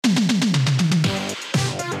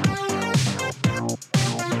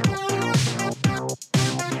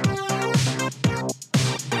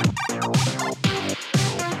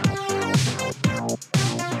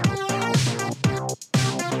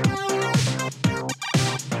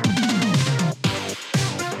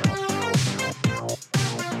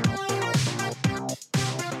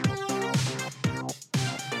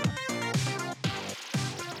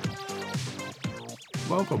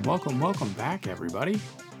Welcome back, everybody,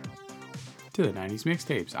 to the 90s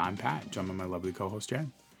Mixtapes. I'm Pat, joined by my lovely co-host,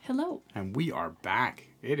 Jen. Hello. And we are back.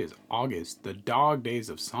 It is August, the dog days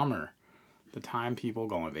of summer. The time people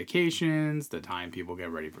go on vacations, the time people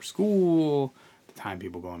get ready for school, the time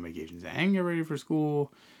people go on vacations and get ready for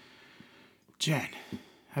school. Jen,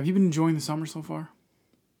 have you been enjoying the summer so far?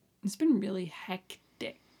 It's been really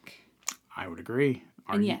hectic. I would agree.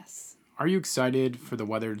 Yes. Are you excited for the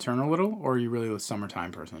weather to turn a little, or are you really a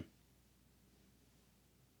summertime person?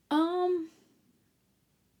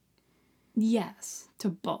 Yes, to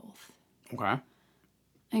both. Okay.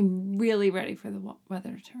 I'm really ready for the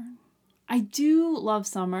weather to turn. I do love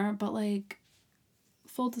summer, but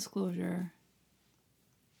full disclosure,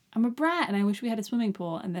 I'm a brat and I wish we had a swimming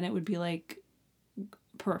pool and then it would be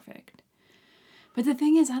perfect. But the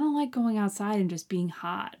thing is, I don't like going outside and just being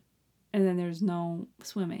hot and then there's no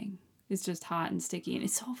swimming. It's just hot and sticky and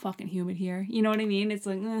it's so fucking humid here. You know what I mean? It's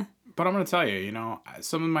eh. But I'm going to tell you,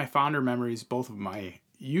 some of my fonder memories, both of my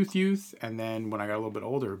youth, and then when I got a little bit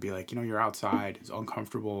older, would be you're outside, it's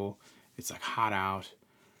uncomfortable, it's hot out.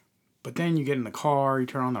 But then you get in the car, you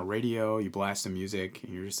turn on the radio, you blast the music,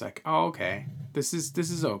 and you're just oh, okay, this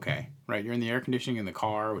is okay, right? You're in the air conditioning in the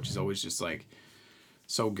car, which is always just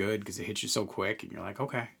so good because it hits you so quick, and you're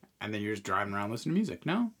okay. And then you're just driving around listening to music.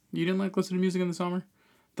 No? You didn't listen to music in the summer?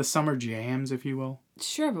 The summer jams, if you will?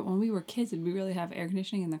 Sure, but when we were kids, did we really have air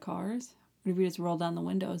conditioning in the cars? Or did we just roll down the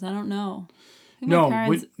windows? I don't know.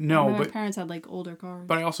 My parents had older cars.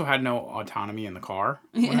 But I also had no autonomy in the car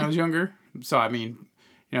when I was younger. So, I mean,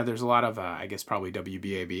 there's a lot of, I guess probably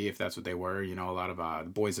WBAB, if that's what they were, a lot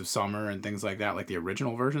of Boys of Summer and things like that, the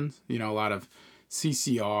original versions. A lot of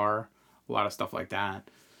CCR, a lot of stuff like that.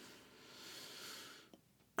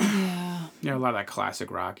 Yeah. A lot of that classic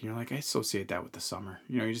rock. I associate that with the summer.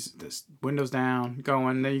 You just, this windows down,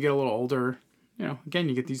 going, then you get a little older. Again,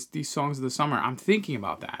 you get these songs of the summer. I'm thinking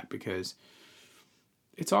about that because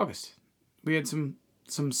it's August. We had some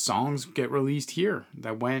songs get released here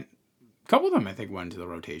that went, a couple of them I think went into the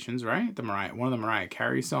rotations, right? One of the Mariah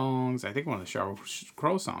Carey songs, I think one of the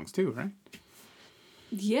Sheryl songs too, right?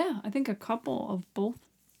 Yeah, I think a couple of both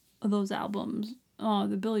of those albums.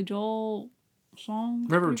 The Billy Joel song.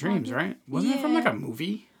 River of Dreams, right? Wasn't it from a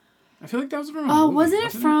movie? I feel like that was from a movie. Oh, wasn't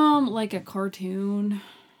it from a cartoon?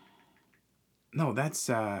 No, that's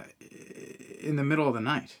In the Middle of the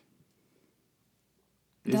Night.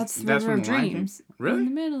 That's River of Dreams. Really? In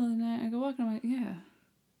the middle of the night, I go walking. Yeah.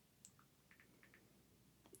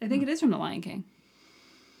 I think it is from The Lion King.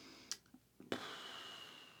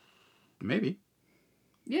 Maybe.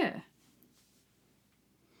 Yeah.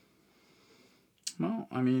 Well,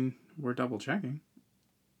 I mean, we're double checking.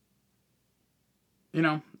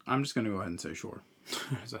 I'm just going to go ahead and say sure.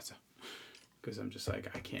 Because I'm just I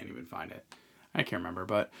can't even find it. I can't remember,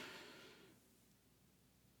 but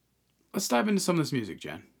let's dive into some of this music,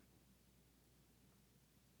 Jen.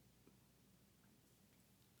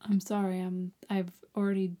 I'm sorry, I've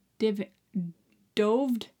already dived.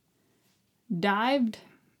 Dove.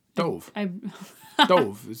 Dove.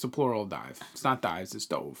 It's a plural dive. It's not dives, it's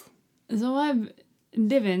dove. So I've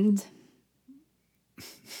divined.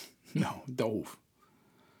 No, dove.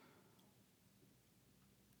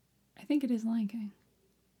 I think it is Lion King.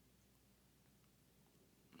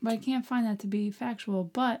 But I can't find that to be factual,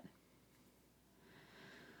 but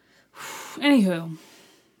Anywho,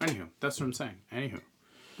 that's what I'm saying.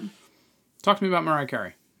 Talk to me about Mariah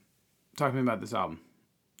Carey. Talk to me about this album.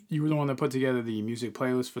 You were the one that put together the music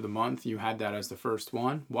playlist for the month. You had that as the first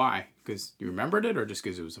one. Why? Because you remembered it, or just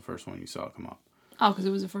because it was the first one you saw come up? Oh, because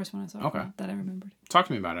it was the first one I saw that I remembered. Talk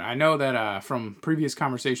to me about it. I know that from previous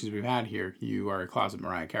conversations we've had here, you are a closet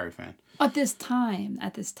Mariah Carey fan. At this time,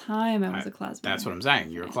 I was a closet. That's what I'm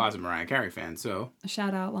saying. You're a closet Mariah Carey fan, so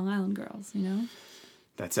shout out Long Island girls,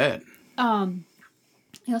 That's it. I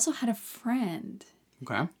also had a friend.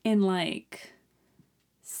 Okay. In 2nd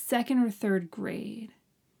or 3rd grade,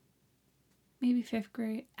 maybe 5th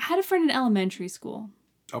grade. I had a friend in elementary school.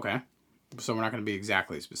 Okay. So we're not going to be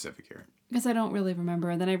exactly specific here. Because I don't really remember.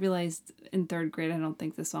 And then I realized in 3rd grade, I don't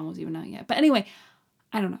think this song was even out yet. But anyway,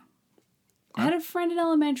 I don't know. I had a friend in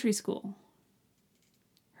elementary school.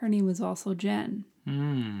 Her name was also Jen.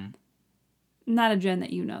 Not a Jen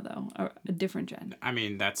that you know, though. A different Jen. I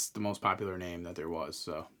mean, that's the most popular name that there was.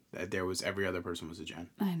 So there was every other person was a Jen.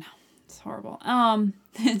 I know. It's horrible.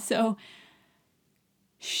 So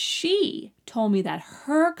she told me that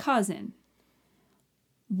her cousin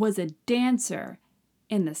was a dancer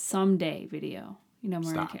in the Someday video.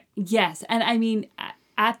 Mariah Carey. Yes. And I mean,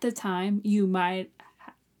 at the time, you might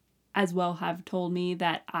as well have told me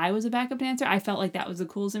that I was a backup dancer. I felt like that was the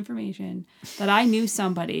coolest information, that I knew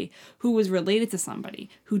somebody who was related to somebody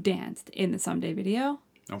who danced in the Someday video.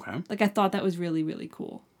 Okay. Like, I thought that was really, really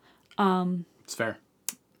cool. It's fair.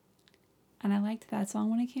 And I liked that song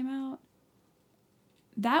when it came out.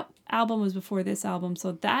 That album was before this album,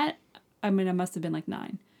 so that, I mean, I must have been like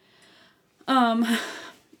 9.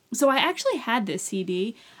 So I actually had this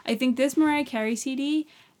CD. I think this Mariah Carey CD,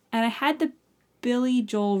 and I had the Billy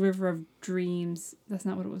Joel River of Dreams. That's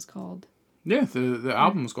not what it was called. Yeah, the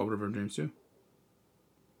album was called River of Dreams too.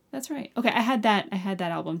 That's right. Okay, I had that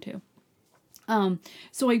album too.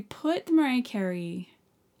 So I put the Mariah Carey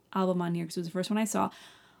album on here because it was the first one I saw.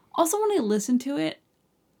 Also, when I listened to it,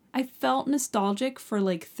 I felt nostalgic for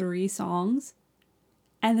like 3 songs.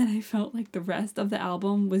 And then I felt like the rest of the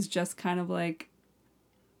album was just kind of like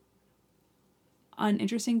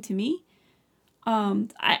uninteresting to me.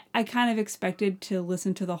 I kind of expected to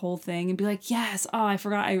listen to the whole thing and be like, yes, oh, I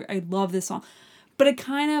forgot, I love this song. But it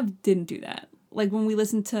kind of didn't do that. Like when we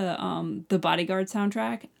listened to the Bodyguard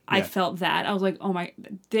soundtrack, I felt that. I was like, oh my,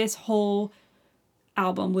 this whole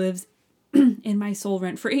album lives in my soul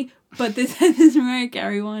rent-free. But this Mariah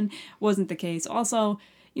Carey one wasn't the case. Also,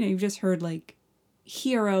 you know, you've just heard like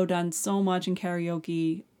Hero done so much in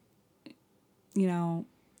karaoke. You know,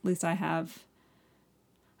 at least I have.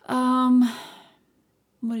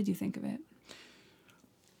 What did you think of it?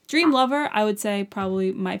 Dream Lover, I would say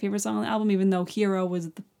probably my favorite song on the album, even though Hero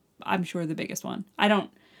was, I'm sure, the biggest one. My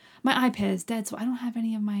iPad is dead, so I don't have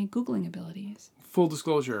any of my Googling abilities. Full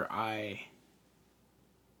disclosure, I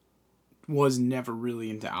was never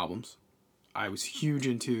really into albums. I was huge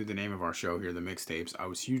into the name of our show here, the mixtapes. I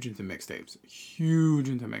was huge into mixtapes. Huge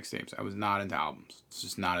into mixtapes. I was not into albums. It's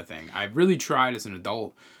just not a thing. I really tried as an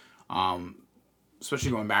adult,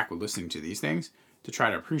 especially going back with listening to these things, to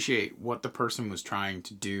try to appreciate what the person was trying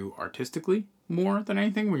to do artistically more than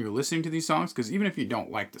anything when you're listening to these songs. Because even if you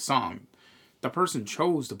don't like the song, the person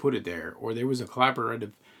chose to put it there, or there was a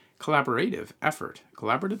collaborative effort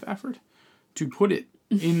to put it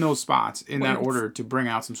in those spots in that order to bring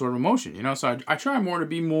out some sort of emotion, you know? So I try more to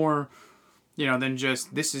be more, you know, than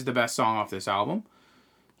just, this is the best song off this album.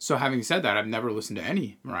 So having said that, I've never listened to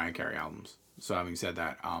any Mariah Carey albums. So having said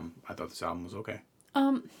that, I thought this album was okay.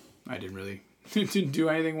 I didn't really do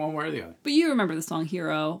anything one way or the other. But you remember the song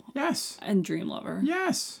Hero. Yes. And Dream Lover.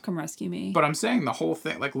 Yes. Come Rescue Me. But I'm saying the whole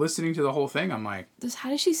thing, like listening to the whole thing, I'm like, how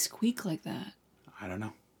does she squeak like that? I don't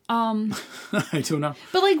know. I don't know.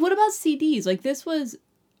 But like, what about CDs? Like, this was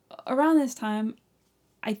around this time,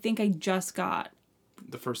 I think I just got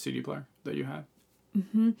the first CD player that you had.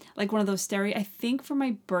 Mm-hmm. Like one of those stereo. I think for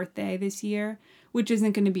my birthday this year, which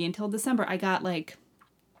isn't going to be until December, I got like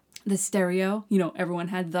the stereo. You know, everyone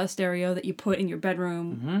had the stereo that you put in your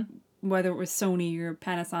bedroom, whether it was Sony or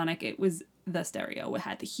Panasonic. It was the stereo. It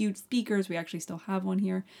had the huge speakers. We actually still have one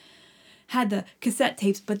here. Had the cassette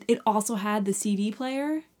tapes, but it also had the CD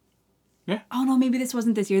player. Yeah. Oh no, maybe this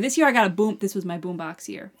wasn't this year. This year I got a boom. This was my boombox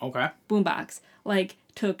year. Okay. Boombox. Like,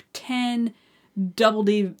 took 10 double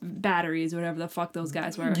D batteries, whatever the fuck those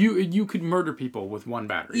guys were. You could murder people with one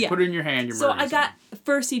battery. Yeah. Put it in your hand, you're so murdering I got the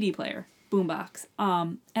first CD player, boombox.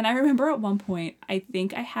 And I remember at one point, I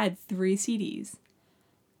think I had 3 CDs.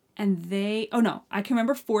 And I can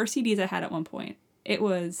remember 4 CDs I had at one point. It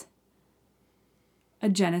was a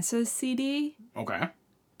Genesis CD. Okay.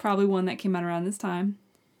 Probably one that came out around this time.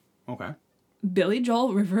 Okay. Billy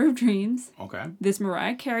Joel, River of Dreams. Okay. This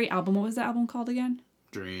Mariah Carey album. What was the album called again?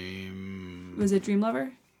 Dream... Was it Dream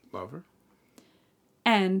Lover? Lover.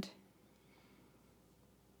 And...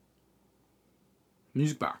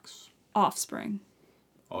 Music Box. Offspring.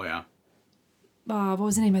 Oh, yeah. What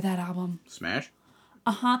was the name of that album? Smash?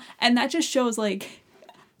 Uh-huh. And that just shows, like...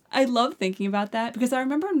 I love thinking about that because I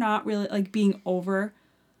remember not really, like, being over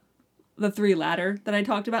the 3 latter that I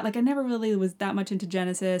talked about. Like, I never really was that much into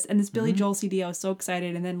Genesis. And this Billy Joel CD, I was so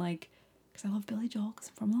excited. And then, like... Because I love Billy Joel because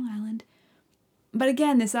I'm from Long Island. But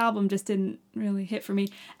again, this album just didn't really hit for me.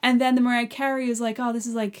 And then the Mariah Carey is like, oh, this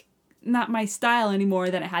is like not my style anymore.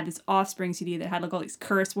 Then it had this Offspring CD that had like all these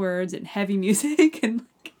curse words and heavy music. And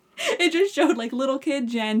like, it just showed like little kid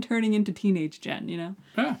Jen turning into teenage Jen, you know?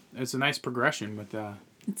 Yeah, it's a nice progression with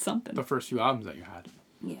it's something. The first few albums that you had.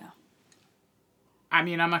 Yeah. I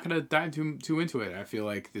mean, I'm not going to dive too into it. I feel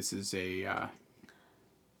like this is a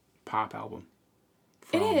pop album.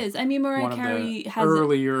 It is. I mean, Mariah Carey has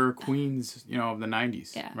earlier queens, you know, of the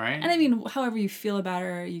 90s, right? And I mean, however you feel about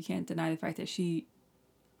her, you can't deny the fact that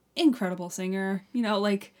incredible singer, you know,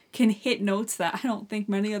 like can hit notes that I don't think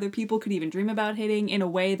many other people could even dream about hitting in a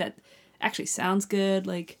way that actually sounds good.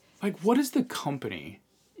 Like what is the company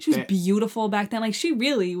She was beautiful back then. Like, she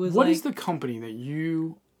really was What is the company that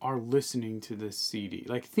you are listening to this CD?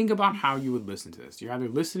 Like, think about how you would listen to this. You're either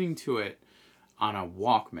listening to it on a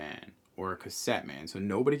Walkman or a cassette, man, so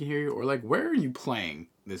nobody can hear you, or like, where are you playing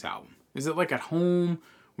this album? Is it like at home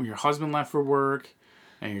when your husband left for work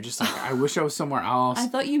and you're just like, I wish I was somewhere else? I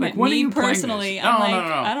thought you meant when are me you playing this? personally. No, I'm like,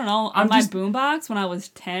 no. I don't know, on my boombox when I was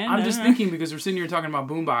 10. I'm just thinking, because we're sitting here talking about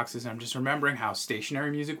boomboxes, and I'm just remembering how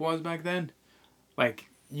stationary music was back then. Like,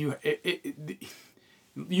 you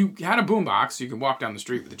had a boombox, so you could walk down the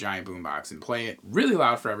street with a giant boombox and play it really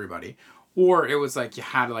loud for everybody. Or it was like you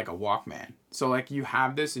had like a Walkman. So like you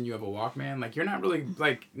have this and you have a Walkman. Like you're not really,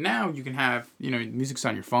 like, now you can have, music's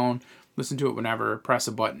on your phone, listen to it whenever, press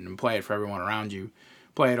a button and play it for everyone around you.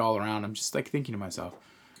 Play it all around. I'm just like thinking to myself,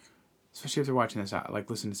 especially after watching this, like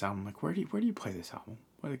listening to this album, like where do you play this album?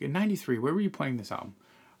 Like in '93, where were you playing this album?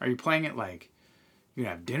 Are you playing it like you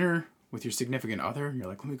have dinner with your significant other and you're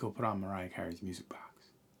like, let me go put on Mariah Carey's music box?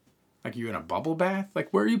 Like, you in a bubble bath?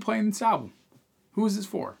 Like, where are you playing this album? Who is this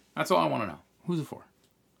for? That's all I want to know. Who's it for?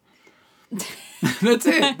 That's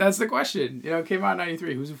it. That's the question. It came out in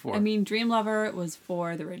 '93. Who's it for? I mean, Dream Lover was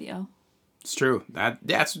for the radio. It's true. That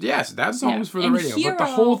song was for the radio.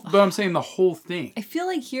 Hero, But I'm saying the whole thing. I feel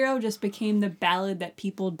like Hero just became the ballad that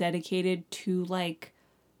people dedicated to, like,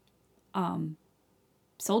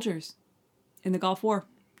 soldiers in the Gulf War.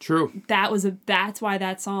 True. That's why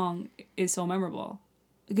that song is so memorable.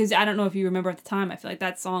 Because I don't know if you remember at the time, I feel like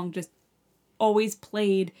that song just always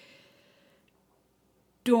played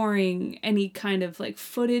during any kind of like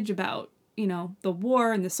footage about, the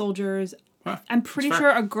war and the soldiers. Huh, I'm pretty sure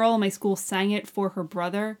a girl in my school sang it for her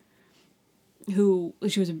brother,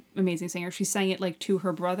 she was an amazing singer. She sang it like to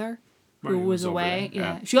her brother who was away.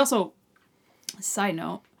 Yeah. She also, side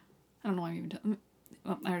note, I don't know why I'm even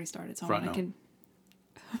I already started, so I can.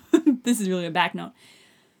 This is really a back note.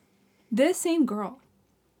 This same girl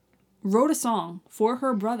wrote a song for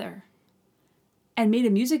her brother and made a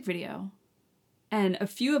music video, and a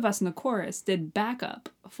few of us in the chorus did backup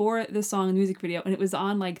for the song and music video, and it was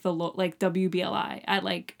on like like WBLI at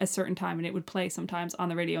like a certain time, and it would play sometimes on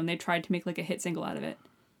the radio, and they tried to make like a hit single out of it.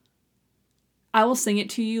 I will sing it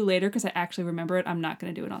to you later because I actually remember it. I'm not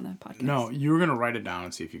going to do it on the podcast. No, you're going to write it down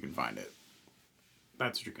and see if you can find it.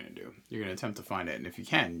 That's what you're going to do. You're going to attempt to find it, and if you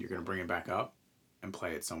can, you're going to bring it back up and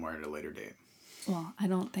play it somewhere at a later date. Well, I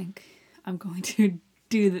don't think I'm going to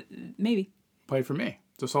do maybe. Play it for me.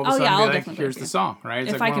 Just all of a sudden be like, here's the song, right?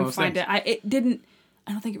 It's if like I can find it. I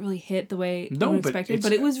don't think it really hit the way I expected,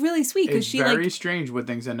 but it was really sweet because she very strange when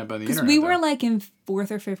things end up on the internet. Because we were like in 4th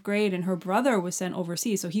or 5th grade, and her brother was sent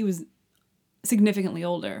overseas, so he was significantly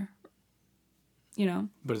older.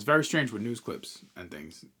 But it's very strange when news clips and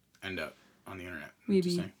things end up on the internet.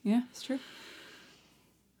 Maybe, yeah, it's true.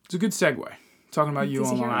 It's a good segue. Talking about you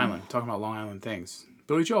on Long Island, talking about Long Island things.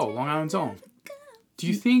 Billy Joel, Long Island's own. Do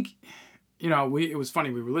you think? It was funny.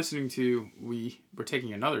 We were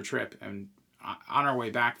taking another trip, and on our way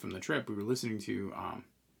back from the trip, we were listening to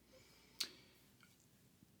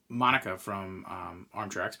Monica from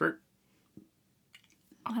Armchair Expert.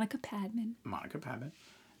 Monica Padman.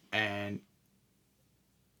 And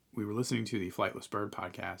we were listening to the Flightless Bird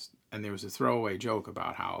podcast, and there was a throwaway joke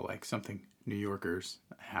about how, like, something New Yorkers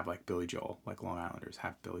have, like, Billy Joel, like Long Islanders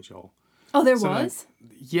have Billy Joel. Oh, there was?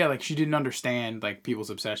 Yeah, like, she didn't understand, like, people's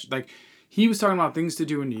obsession. Like, he was talking about things to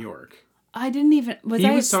do in New York. I didn't even... Was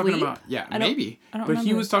I asleep? Talking about... Yeah, maybe. I don't but remember.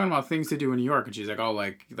 He was talking about things to do in New York, and she's like, oh,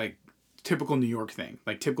 like typical New York thing.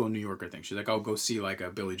 Like, typical New Yorker thing. She's like, oh, go see, like, a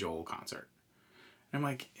Billy Joel concert. And I'm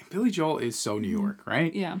like, Billy Joel is so New York,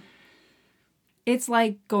 right? Yeah. It's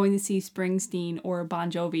like going to see Springsteen or Bon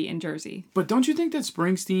Jovi in Jersey. But don't you think that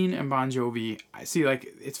Springsteen and Bon Jovi... I see, like,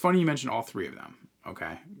 it's funny you mentioned all three of them,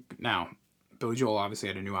 okay? Now, Billy Joel obviously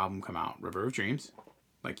had a new album come out, River of Dreams.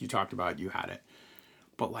 Like you talked about, you had it.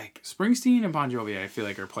 But, like, Springsteen and Bon Jovi, I feel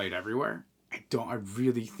like, are played everywhere. I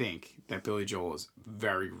really think that Billy Joel is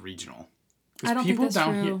very regional. I don't think that's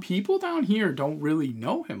true. People down here don't really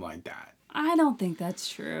know him like that. I don't think that's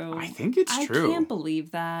true. I think it's true. I can't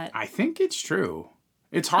believe that. I think it's true.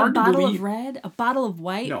 It's hard to believe. A bottle of red? A bottle of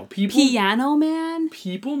white? No, people... Piano Man?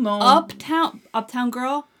 People know... Uptown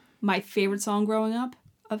Girl? My favorite song growing up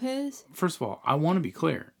of his? First of all, I want to be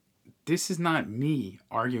clear. This is not me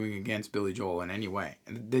arguing against Billy Joel in any way.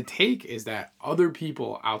 The take is that other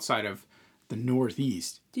people outside of the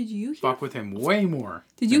Northeast fuck with him way more.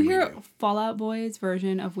 Did you hear Fall Out Boy's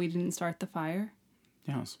version of We Didn't Start the Fire?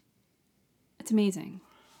 Yes. It's amazing.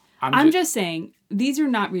 I'm just saying, these are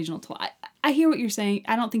not regional. I hear what you're saying.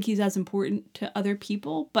 I don't think he's as important to other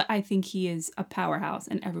people, but I think he is a powerhouse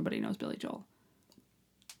and everybody knows Billy Joel.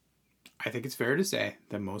 I think it's fair to say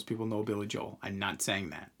that most people know Billy Joel. I'm not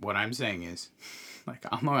saying that. What I'm saying is, like,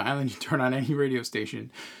 on Long Island, you turn on any radio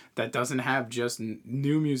station that doesn't have just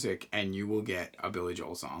new music, and you will get a Billy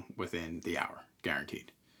Joel song within the hour.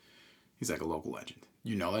 Guaranteed. He's like a local legend.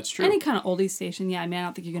 You know that's true. Any kind of oldie station, yeah. I mean, I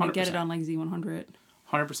don't think you're going to get it on, like, Z100.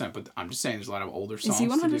 100%, but I'm just saying there's a lot of older songs. Is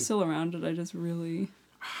Z100 still around? Did I just really...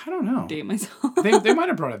 I don't know. Date myself. they might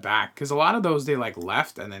have brought it back, because a lot of those, they, like,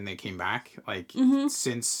 left, and then they came back, like,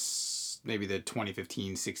 since maybe the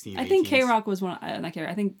 2015, 16, I think K-Rock was one... not K-Rock.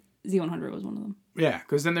 I think Z100 was one of them. Yeah,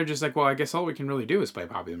 because then they're just like, well, I guess all we can really do is play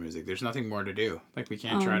popular music. There's nothing more to do. Like, we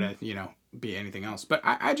can't try to, be anything else. But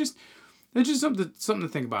I just... It's just something to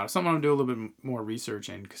think about. Something I'm going to do a little bit more research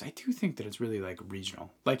in, because I do think that it's really, like,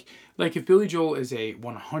 regional. Like if Billy Joel is a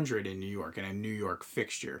 100 in New York and a New York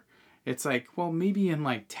fixture, it's like, well, maybe in,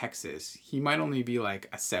 like, Texas, he might only be, like,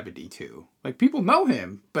 a 72. Like, people know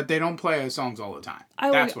him, but they don't play his songs all the time.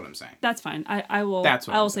 That's what I'm saying. That's fine. I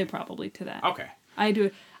will say probably to that. Okay. I do.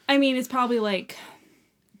 I mean, it's probably, like,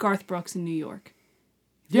 Garth Brooks in New York.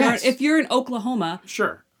 Yes. If you're in Oklahoma,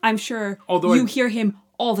 sure. I'm sure you hear him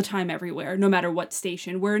all the time everywhere, no matter what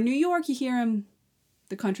station. Where in New York, you hear him,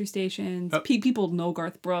 the country stations. People know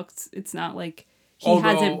Garth Brooks. It's not like he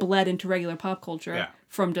hasn't bled into regular pop culture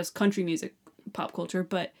from just country music pop culture.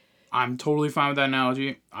 But I'm totally fine with that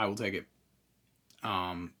analogy. I will take it.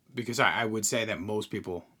 Because I would say that most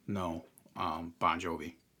people know Bon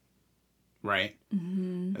Jovi. Right?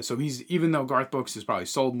 Mm-hmm. So even though Garth Brooks has probably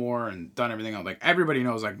sold more and done everything else, like, everybody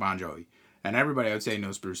knows, like, Bon Jovi. And everybody, I would say,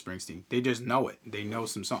 knows Bruce Springsteen. They just know it. They know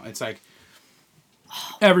some songs. It's like,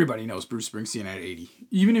 everybody knows Bruce Springsteen at 80.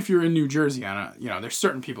 Even if you're in New Jersey, there's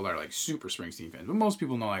certain people that are, like, super Springsteen fans. But most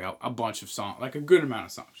people know, like, a bunch of songs, like, a good amount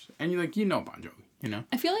of songs. And you know Bon Jovi,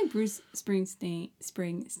 I feel like Bruce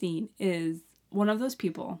Springsteen is one of those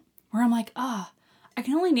people where I'm like, I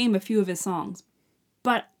can only name a few of his songs.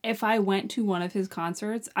 But if I went to one of his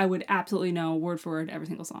concerts, I would absolutely know word for word every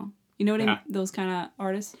single song. You know what I mean? Those kind of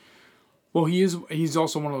artists. Well, he's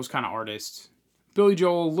also one of those kind of artists. Billy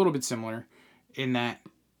Joel, a little bit similar in that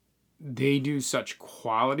they do such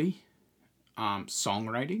quality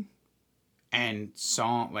songwriting and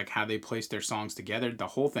like how they place their songs together. The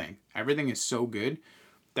whole thing, everything is so good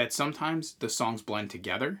that sometimes the songs blend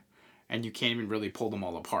together and you can't even really pull them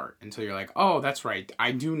all apart until you're like, oh, that's right.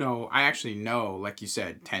 I actually know, like you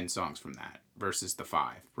said, 10 songs from that versus the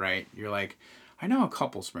 5, right? You're like, I know a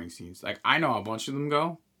couple Springsteens. Like, I know a bunch of them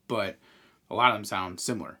go, but a lot of them sound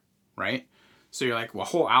similar, right? So you're like, well,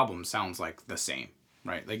 whole album sounds like the same,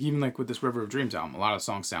 right? Like, even like with this River of Dreams album, a lot of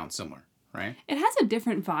songs sound similar, right? It has a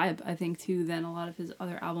different vibe, I think, too, than a lot of his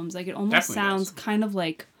other albums. Like, it almost Definitely sounds does. Kind of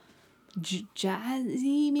like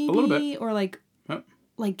jazzy, maybe? A little bit. Or like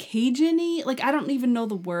Cajun-y. Like, I don't even know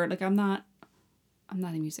the word. Like, I'm not a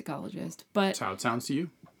musicologist, but... That's how it sounds to you?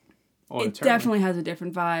 It definitely has a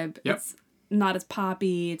different vibe. Yep. It's not as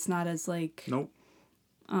poppy. It's not as, like... Nope.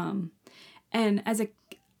 And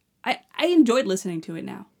I enjoyed listening to it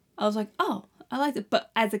now. I was like, oh, I liked it.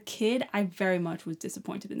 But as a kid, I very much was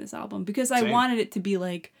disappointed in this album because I wanted it to be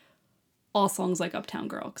like all songs like Uptown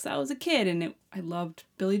Girl because I was a kid and I loved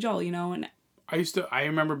Billy Joel, and I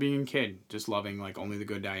remember being a kid just loving like Only the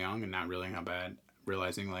Good Die Young and not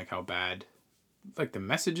realizing like how bad like the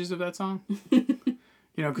messages of that song.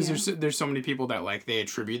 Because there's so many people that like they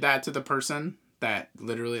attribute that to the person. That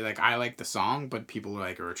literally, like, I like the song, but people,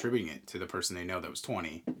 like, are attributing it to the person they know that was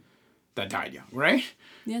 20 that died young, right?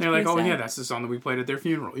 Yeah, they're like, oh, sad. Yeah, that's the song that we played at their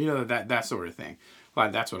funeral. That sort of thing. Well,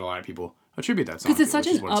 that's what a lot of people attribute that song to. Because it's such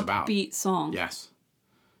an upbeat song. Yes.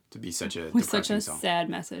 To be such a with such a song. Sad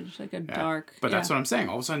message, like a dark... But that's what I'm saying.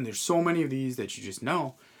 All of a sudden, there's so many of these that you just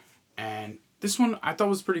know. And this one, I thought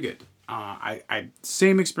was pretty good. I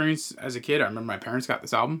same experience as a kid. I remember my parents got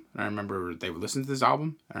this album, and I remember they would listen to this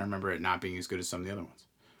album, and I remember it not being as good as some of the other ones.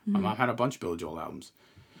 Mm-hmm. My mom had a bunch of Billy Joel albums,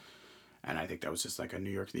 and I think that was just like a New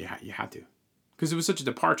York that you had to. Because it was such a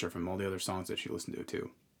departure from all the other songs that she listened to, too.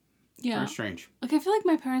 Yeah. Very strange. Like, I feel like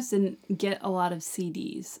my parents didn't get a lot of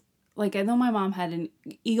CDs. Like, I know my mom had an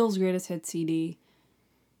Eagles Greatest Hits CD,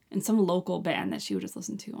 and some local band that she would just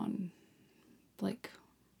listen to on, like...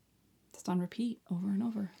 on repeat over and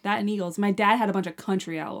over. That and Eagles. My dad had a bunch of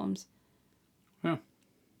country albums. Yeah.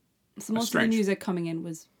 So most of the music coming in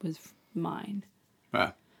was mine.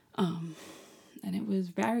 Yeah. And it was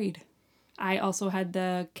varied. I also had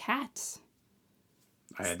the Cats.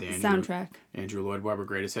 I had the soundtrack. Andrew Lloyd Webber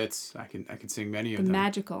Greatest Hits. I can sing many of them. The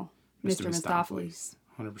magical Mr. Mistopheles.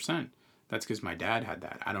 100%. That's because my dad had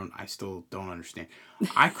that. I still don't understand.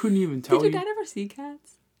 I couldn't even tell you. Did your dad ever see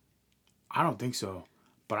Cats? I don't think so.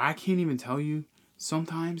 But I can't even tell you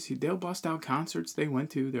sometimes they'll bust out concerts they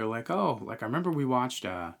went to. They're like, oh, like I remember we watched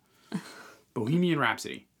Bohemian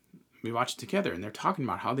Rhapsody. We watched it together, and they're talking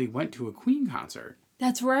about how they went to a Queen concert.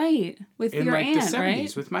 That's right. With in your like aunt, the 70s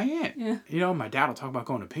right? with my aunt. Yeah. You know, my dad will talk about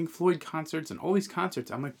going to Pink Floyd concerts and all these concerts.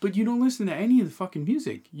 I'm like, but you don't listen to any of the fucking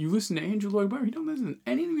music. You listen to Andrew Lloyd Webber. You don't listen to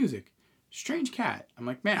any of the music. Strange cat. I'm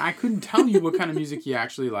like, man, I couldn't tell you what kind of music he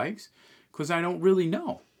actually likes because I don't really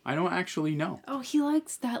know. I don't actually know. Oh, he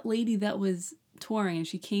likes that lady that was touring and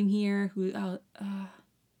she came here.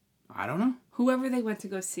 I don't know. Whoever they went to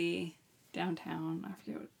go see downtown.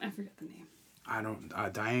 I forget the name. I don't.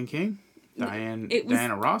 Diane King? It was,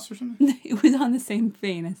 Diana Ross or something? It was on the same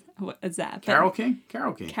vein as that. Carole King?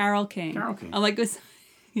 Carole King. Carole King. Carole King. I'm like, it was,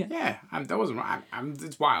 yeah. Yeah, that wasn't wrong.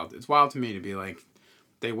 It's wild. It's wild to me to be like,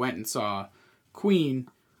 they went and saw Queen,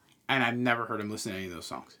 and I've never heard him listen to any of those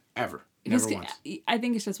songs. Ever. Never once. I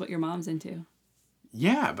think it's just what your mom's into.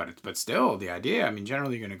 Yeah, but still, the idea, I mean,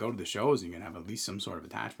 generally you're going to go to the shows and you're going to have at least some sort of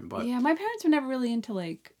attachment. But yeah, my parents were never really into,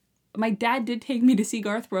 like, my dad did take me to see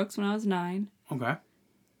Garth Brooks when I was 9. Okay.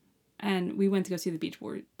 And we went to go see the Beach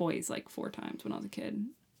Boys like 4 times when I was a kid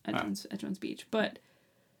at Jones Beach. But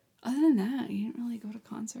other than that, you didn't really go to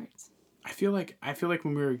concerts. I feel like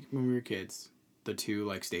when we were kids, the two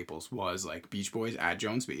like staples was like Beach Boys at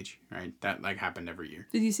Jones Beach, right? That like happened every year.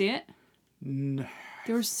 Did you see it?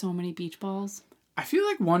 There were so many beach balls. I feel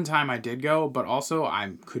like one time I did go, but also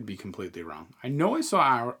I could be completely wrong. I know I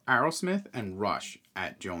saw Aerosmith and Rush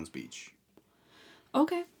at Jones Beach.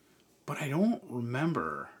 Okay. But I don't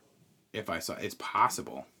remember if I saw. It's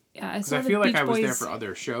possible. Yeah, because I feel like I was there for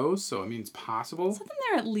other shows, so I mean it's possible. I saw them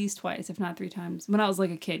there at least twice, if not 3 times, when I was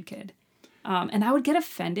like a kid. And I would get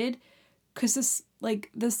offended because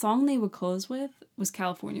the song they would close with was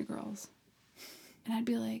California Girls, and I'd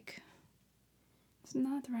be like, it's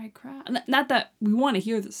not the right crowd. Not that we want to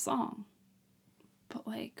hear the song, but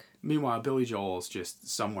like. Meanwhile, Billy Joel's just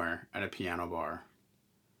somewhere at a piano bar,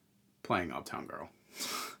 playing Uptown Girl.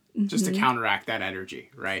 Just to counteract that energy,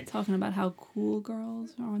 right? Talking about how cool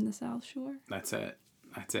girls are on the South Shore. That's it.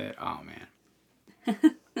 Oh,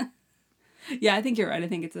 man. Yeah, I think you're right. I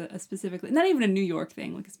think it's a specifically, not even a New York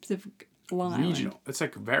thing, like a specific Long Island. Regional. It's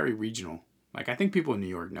like very regional. Like, I think people in New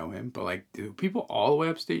York know him, but like, do people all the way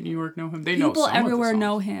upstate New York know him? They know some People everywhere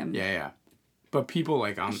know him. Yeah. But people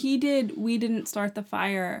like on... We Didn't Start the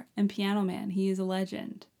Fire and Piano Man. He is a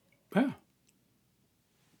legend. Yeah.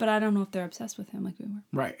 But I don't know if they're obsessed with him like we were.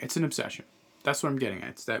 Right. It's an obsession. That's what I'm getting at.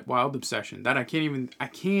 It's that wild obsession that I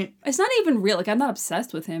can't... It's not even real. Like, I'm not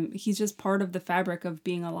obsessed with him. He's just part of the fabric of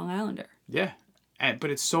being a Long Islander. Yeah.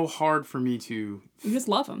 But it's so hard for me to... You just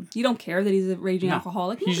love him. You don't care that he's a raging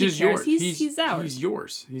alcoholic. He's just yours. He's ours. He's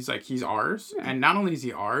yours. He's like, he's ours. Yeah. And not only is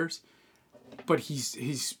he ours, but he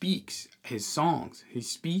speaks his songs. He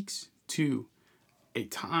speaks to a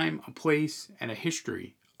time, a place, and a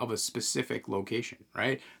history of a specific location,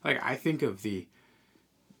 right? Like, I think of the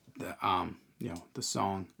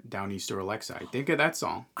song Down Easter Alexa. I think of that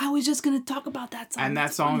song. I was just going to talk about that song. And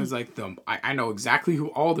that song is like I know exactly who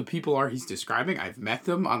all the people are he's describing. I've met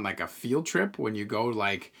them on like a field trip when you go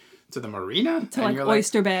like to the marina. To like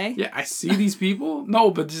Oyster Bay. Yeah, I see these people. No,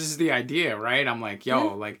 but this is the idea, right? I'm like,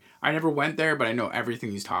 like I never went there, but I know everything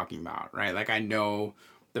he's talking about, right? Like I know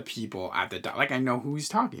the people at the like I know who he's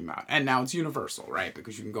talking about. And now it's universal, right?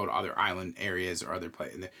 Because you can go to other island areas or other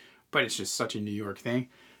places. But it's just such a New York thing.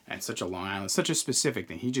 And such a Long Island, such a specific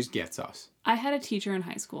thing. He just gets us. I had a teacher in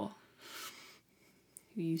high school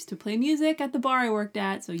who used to play music at the bar I worked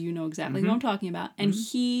at, so you know exactly who I'm talking about. And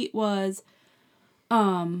he was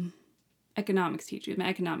economics teacher. He was my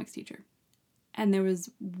economics teacher. And there was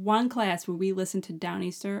one class where we listened to Down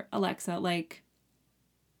Easter Alexa like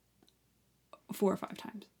 4 or 5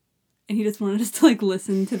 times. And he just wanted us to like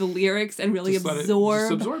listen to the lyrics and really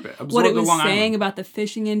absorb what it was saying about the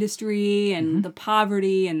fishing industry and the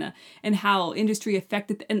poverty and how industry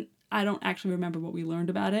affected. And I don't actually remember what we learned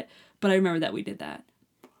about it, but I remember that we did that.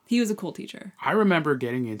 He was a cool teacher. I remember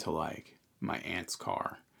getting into like my aunt's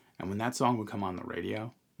car, and when that song would come on the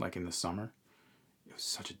radio, like in the summer, it was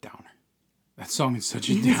such a downer. That song is such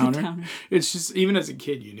a downer. It's just, even as a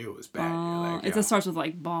kid, you knew it was bad. Like, it just starts with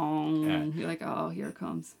like, bong. Yeah. You're like, oh, here it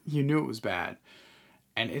comes. You knew it was bad.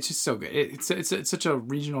 And it's just so good. It's such a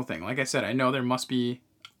regional thing. Like I said, I know there must be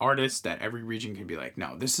artists that every region can be like,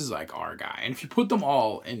 no, this is like our guy. And if you put them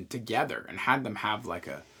all in together and had them have like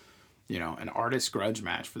a, an artist grudge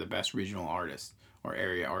match for the best regional artist or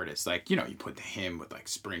area artists, like, you put him with like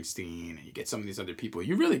Springsteen and you get some of these other people,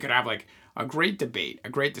 you really could have like a great debate, a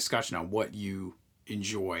great discussion on what you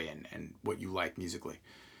enjoy and what you like musically.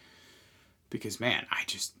 Because man,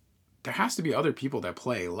 there has to be other people that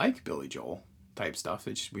play like Billy Joel, type stuff.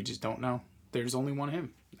 We just don't know. There's only one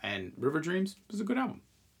him. And River Dreams was a good album.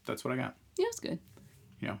 That's what I got. Yeah, it's good.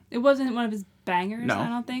 You know. It wasn't one of his bangers, No. I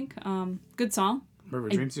don't think. Good song. River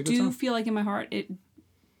Dreams is a good song. I do feel like in my heart it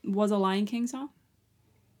was a Lion King song.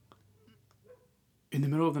 In the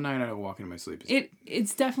middle of the night, I walk into my sleep.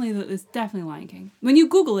 It's definitely Lion King. When you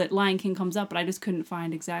Google it, Lion King comes up, but I just couldn't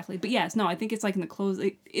find exactly. But yes, no, I think it's like in the close.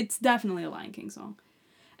 It's definitely a Lion King song.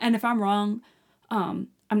 And if I'm wrong, I'm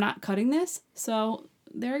not cutting this. So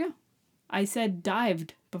there we go. I said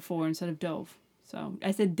dived before instead of dove. So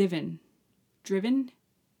I said driven, doven.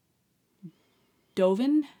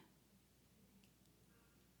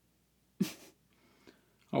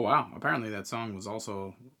 Oh wow! Apparently that song was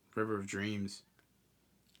also River of Dreams.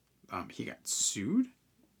 He got sued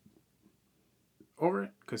over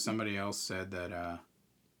it because somebody else said that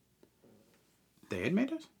they had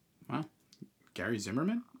made it. Wow. Gary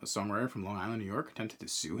Zimmerman, a songwriter from Long Island, New York, attempted to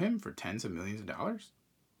sue him for tens of millions of dollars.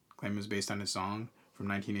 Claim was based on a song from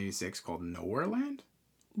 1986 called Nowhere Land.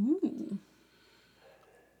 Ooh.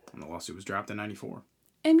 And the lawsuit was dropped in 94.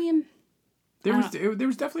 I mean... There was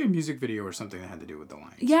definitely a music video or something that had to do with the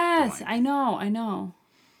Lions. Yes, I know.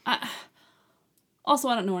 Also,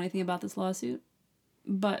 I don't know anything about this lawsuit,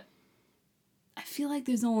 but I feel like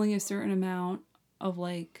there's only a certain amount of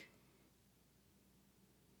like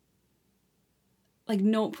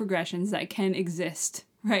note progressions that can exist,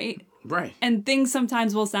 right? Right. And things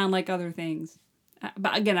sometimes will sound like other things.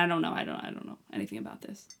 But again, I don't know. I don't know anything about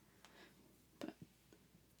this. But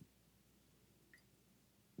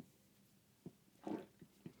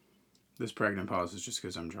this pregnant pause is just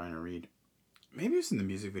because I'm trying to read. Maybe it's in the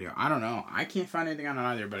music video. I don't know. I can't find anything on it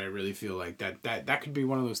either, but I really feel like that could be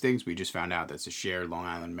one of those things we just found out that's a shared Long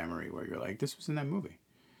Island memory where you're like, this was in that movie.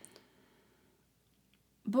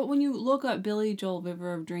 But when you look up Billy Joel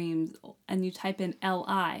River of Dreams and you type in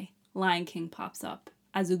L.I., Lion King pops up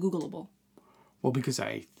as a Googleable. Well, because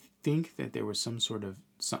I think that there was some sort of...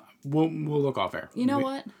 We'll look off air. You know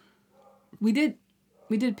what? We did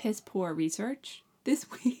piss poor research this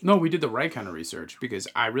week. No, we did the right kind of research because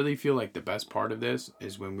I really feel like the best part of this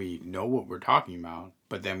is when we know what we're talking about,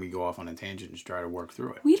 but then we go off on a tangent and try to work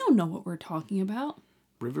through it. We don't know what we're talking about.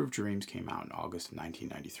 River of Dreams came out in August of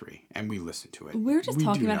 1993, and we listened to it. We're just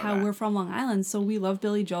talking about how we're from Long Island, so we love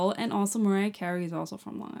Billy Joel, and also Mariah Carey is also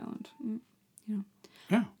from Long Island. You know.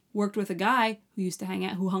 Yeah. Worked with a guy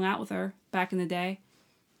who hung out with her back in the day.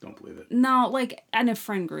 Don't believe it. No, like in a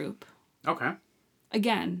friend group. Okay.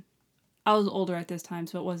 Again, I was older at this time,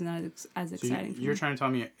 so it wasn't as exciting. So you're trying to tell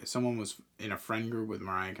me someone was in a friend group with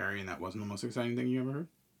Mariah Carey and that wasn't the most exciting thing you ever heard?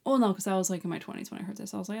 Oh, no, because I was like in my 20s when I heard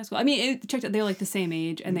this. I was like, that's cool. I mean, checked out, they were like the same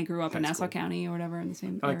age, and they grew up in Nassau County or whatever in the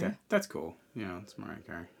same I like area. that. That's cool. You know, it's Mariah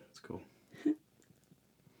Carey. It's cool.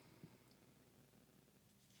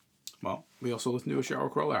 Well, we also listened to a Sheryl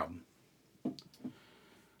Crow album.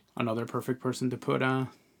 Another perfect person to put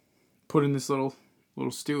in this little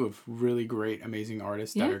stew of really great, amazing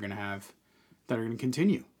artists that are going to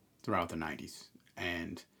continue throughout the 90s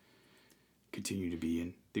and continue to be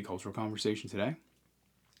in the cultural conversation today.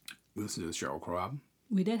 We listened to the Sheryl Crow album.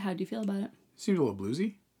 We did. How do you feel about it? Seemed a little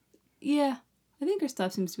bluesy. Yeah. I think her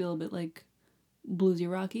stuff seems to be a little bit like bluesy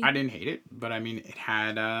rocky. I didn't hate it, but I mean, it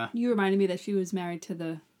had... You reminded me that she was married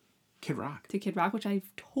to Kid Rock. To Kid Rock, which I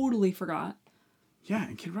totally forgot. Yeah,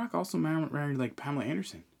 and Kid Rock also married like Pamela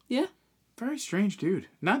Anderson. Yeah. Very strange dude.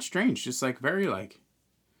 Not strange, just like very like...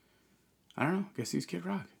 I don't know. I guess he's Kid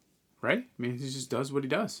Rock. Right? I mean, he just does what he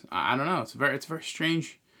does. I don't know. It's very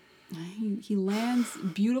strange. He lands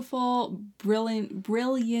beautiful,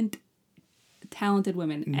 brilliant, talented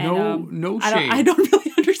women. No shade. I don't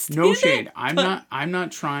really understand. No shade. I'm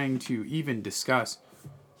not trying to even discuss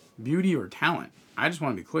beauty or talent. I just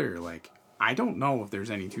want to be clear. Like, I don't know if there's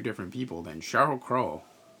any two different people than Sheryl Crow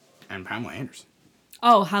and Pamela Anderson.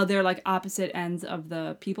 Oh, how they're like opposite ends of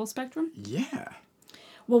the people spectrum? Yeah.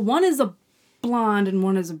 Well, one is a blonde and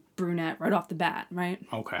one is a brunette right off the bat, right?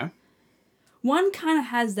 Okay. One kind of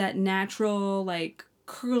has that natural, like,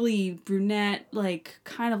 curly brunette, like,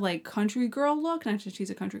 kind of like country girl look. Not that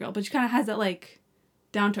she's a country girl, but she kind of has that, like,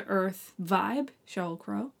 down-to-earth vibe. Sheryl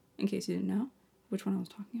Crow, in case you didn't know which one I was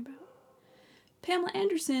talking about. Pamela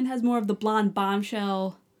Anderson has more of the blonde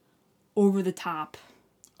bombshell, over-the-top.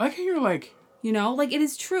 I like how you're like... You know, like, it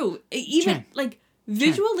is true. Even, Jen. like,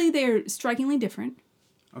 visually, they're strikingly different.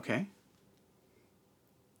 Okay.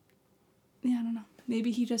 Yeah, I don't know.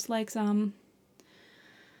 Maybe he just likes,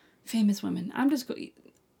 famous women.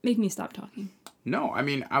 Make me stop talking. No, I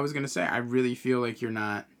mean, I was going to say, I really feel like you're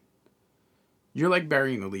like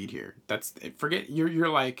burying the lead here. You're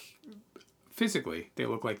like, physically, they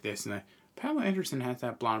look like this, and Pamela Anderson has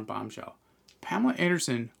that blonde bombshell. Pamela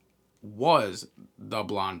Anderson was the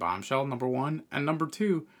blonde bombshell, number one. And number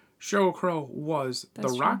two, Sheryl Crow was the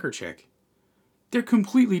rocker chick. They're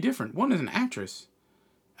completely different. One is an actress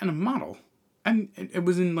and a model. And it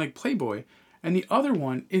was in, like, Playboy. And the other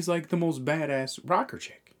one is, like, the most badass rocker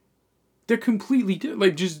chick. They're completely different.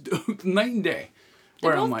 Like, just night and day.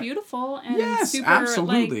 They're both beautiful and yes, super,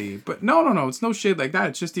 absolutely. like... But no. It's no shit like that.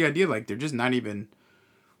 It's just the idea, like, they're just not even...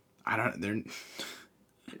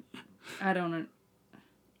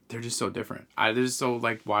 They're just so different. They're just so,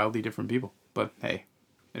 like, wildly different people. But, hey,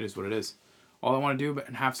 it is what it is. All I want to do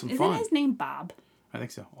and have some fun. Isn't his name Bob? I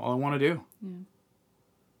think so. All I want to do. Yeah.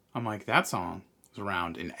 I'm like, that song was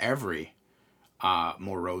around in every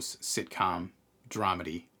morose sitcom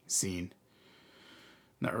dramedy scene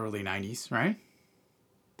in the early 90s, right?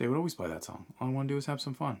 They would always play that song. All I want to do is have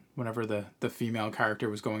some fun. Whenever the female character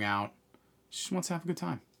was going out, she just wants to have a good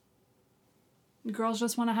time. Girls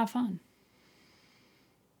just want to have fun.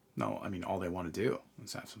 No, I mean, all they want to do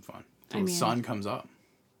is have some fun. Until the sun comes up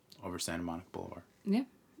over Santa Monica Boulevard. Yeah.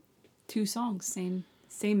 2 songs,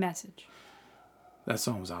 same message. That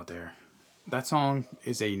song was out there. That song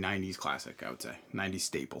is a 90s classic, I would say. 90s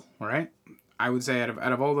staple, all right? I would say out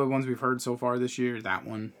of all the ones we've heard so far this year, that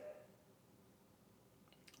one,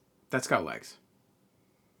 that's got legs.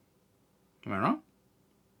 Am I wrong?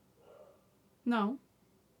 No.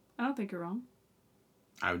 I don't think you're wrong.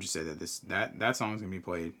 I would just say that that song is going to be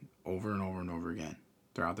played over and over and over again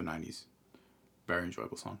throughout the 90s. Very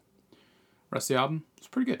enjoyable song. Rest of the album, it's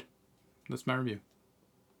pretty good. That's my review.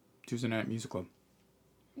 Tuesday Night Music Club.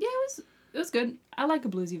 Yeah, it was good. I like a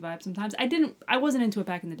bluesy vibe sometimes. I wasn't into it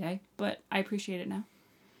back in the day, but I appreciate it now.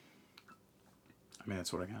 I mean,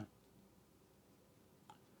 that's what I got.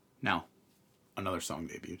 Now, another song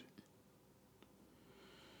debuted.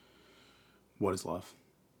 What is Love?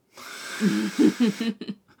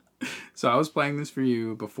 So I was playing this for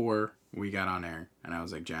you before we got on air, and I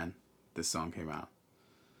was like, Jen, this song came out.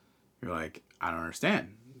 You're like, I don't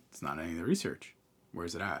understand. It's not any of the research.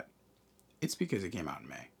 Where's it at? It's because it came out in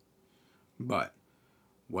May. But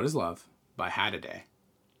What is Love by Had a Day,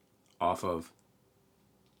 off of,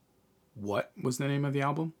 what was the name of the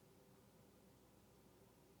album?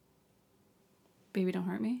 Baby Don't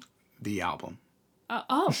Hurt Me? The album.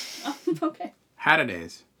 Okay. Had a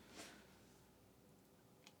Day's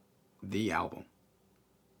the album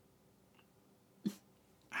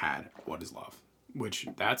had What is Love, which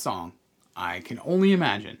that song, I can only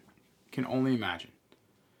imagine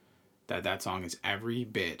that song is every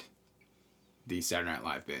bit the Saturday Night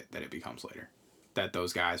Live bit that it becomes later. That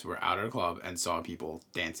those guys were out at a club and saw people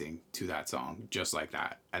dancing to that song just like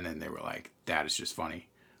that. And then they were like, that is just funny.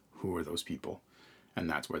 Who are those people? And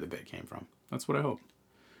that's where the bit came from. That's what I hope.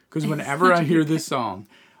 Because whenever I hear this song,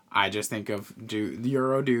 I just think of the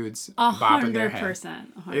Euro dudes bopping their head.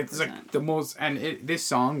 100%. It's like the most... And this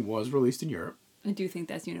song was released in Europe. I do think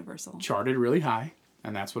that's universal. Charted really high.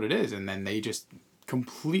 And that's what it is. And then they just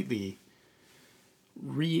completely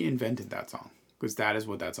reinvented that song. Because that is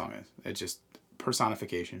what that song is. It's just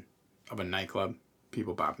personification of a nightclub,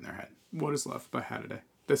 people bopping their head. What is Love by Had a Day.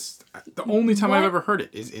 The only time I've ever heard it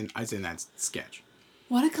is in that sketch.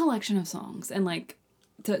 What a collection of songs. And like,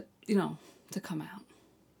 to come out.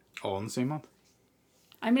 All in the same month.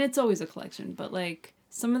 I mean, it's always a collection, but like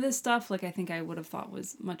some of this stuff, like I think I would have thought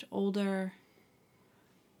was much older.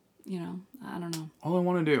 I don't know. All I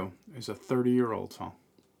want to do is a 30-year-old song.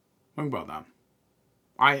 Think about that.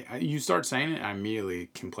 You start saying it, I immediately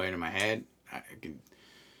can play it in my head.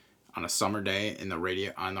 On a summer day on the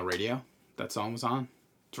radio, that song was on.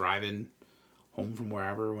 Driving home from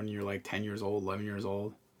wherever when you're like 10 years old, 11 years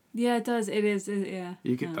old. Yeah, it does. It is. Yeah.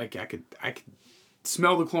 You could I could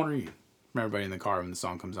smell the chlorine from everybody in the car when the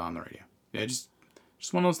song comes on the radio. Yeah, just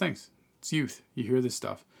one of those things. It's youth. You hear this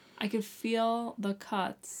stuff. I could feel the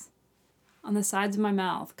cuts on the sides of my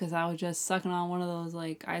mouth because I was just sucking on one of those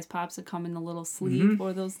like ice pops that come in the little sleeve,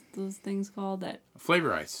 or those things called that.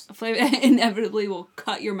 Flavor ice. Flavor inevitably will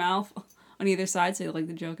cut your mouth on either side, so like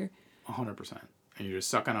the Joker. 100%. And you're just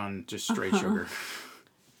sucking on just straight sugar.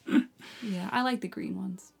 Yeah, I like the green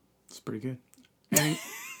ones. It's pretty good.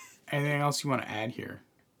 Anything else you want to add here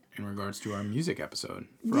in regards to our music episode?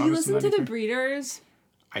 Did you listen to The Breeders?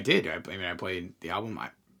 I did. I played the album. I'm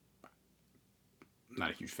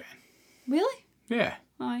not a huge fan. Really? Yeah.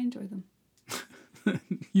 Oh, I enjoy them.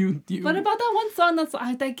 you. What about that one song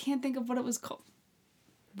I can't think of what it was called?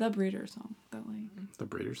 The Breeder song. The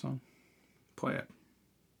Breeder song? Play it.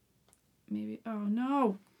 Maybe. Oh,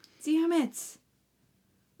 no. Damn it.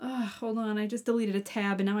 Hold on. I just deleted a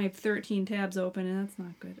tab and now I have 13 tabs open and that's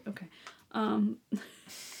not good. Okay.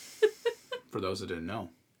 For those that didn't know,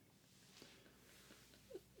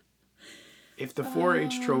 If the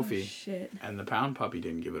 4-H trophy shit. and the pound puppy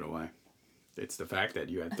didn't give it away, it's the fact that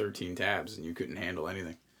you had 13 tabs and you couldn't handle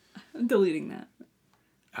anything. I'm deleting that.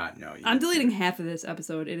 No. I'm deleting half of this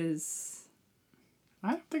episode. It is...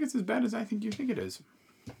 I don't think it's as bad as I think you think it is.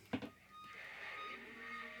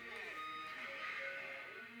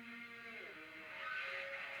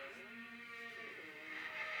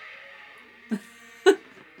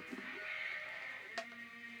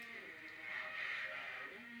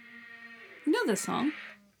 You know this song?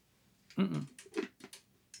 Mm-mm.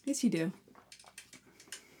 Yes, you do.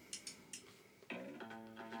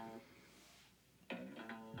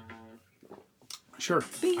 Sure.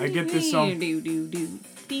 I get this song.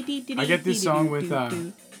 I get this song with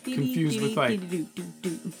confused with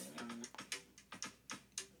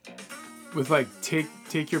like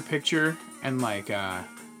take your picture and like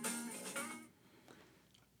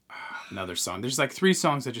another song. There's like 3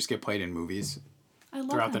 songs that just get played in movies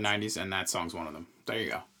throughout the 90s, and that song's one of them. There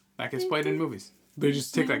you go. That gets played in movies. They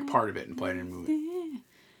just take like part of it and play it in a movie.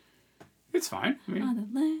 It's fine. I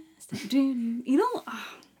mean, you know.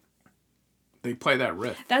 They play that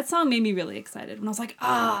riff. That song made me really excited when I was like,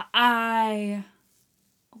 I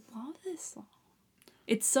love this song.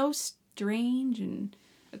 It's so strange and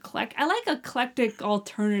eclectic. I like eclectic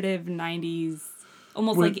alternative 90s,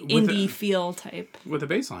 almost like indie feel type. With a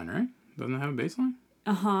bass line, right? Doesn't it have a bass line?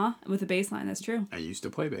 Uh-huh. With a bass line, that's true. I used to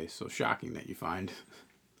play bass, so shocking that you find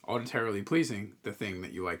auditorily pleasing the thing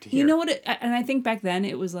that you like to hear. You know what? And I think back then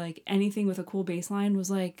it was like anything with a cool bass line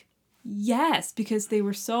was like, yes, because they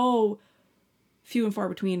were so few and far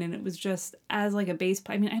between, and it was just as like a bass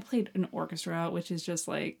play. I mean, I played an orchestra, which is just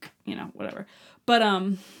like, you know, whatever. But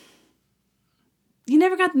you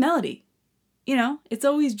never got the melody. You know, it's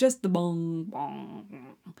always just the bong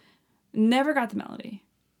bong. Never got the melody.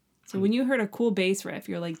 So when you heard a cool bass riff,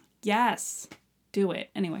 you're like, yes, do it.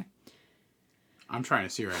 Anyway. I'm trying to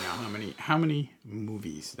see right now how many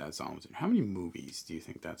movies that song was in. How many movies do you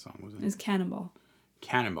think that song was in? It's Cannonball.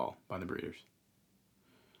 Cannonball by the Breeders.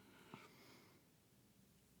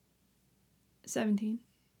 17.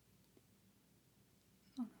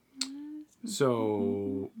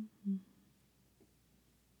 So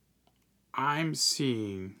I'm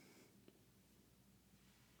seeing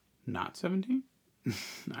not 17.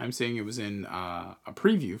 I'm saying it was in a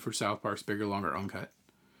preview for South Park's Bigger, Longer, Uncut,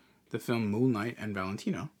 the film Moonlight and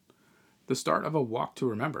Valentino, the start of A Walk to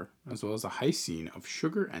Remember, as well as a heist scene of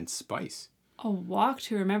Sugar and Spice. A Walk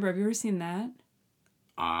to Remember. Have you ever seen that?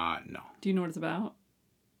 No. Do you know what it's about?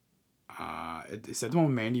 Is that the one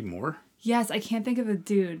with Mandy Moore? Yes, I can't think of the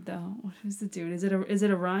dude though. Who's the dude? Is it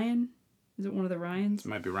a Ryan? Is it one of the Ryans? It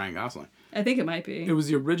might be Ryan Gosling. I think it might be. It was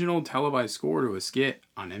the original televised score to a skit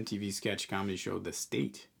on MTV's sketch comedy show The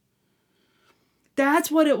State. That's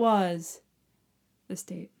what it was. The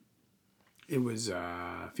State. It was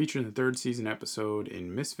featured in the 3rd season episode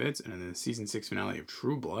in Misfits and in the season 6 finale of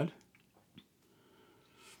True Blood.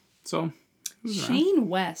 So, Shane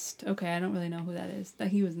West. Okay, I don't really know who that is. That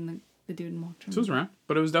he was in the dude in Walk to Remember. So it was around,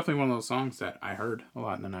 but it was definitely one of those songs that I heard a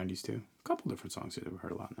lot in the 90s too. A couple different songs that we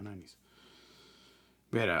heard a lot in the 90s.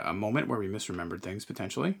 We had a moment where we misremembered things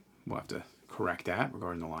potentially. We'll have to correct that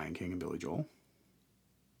regarding The Lion King and Billy Joel.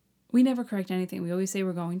 We never correct anything. We always say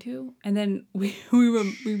we're going to, and then we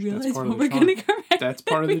realize what we're going to correct. That's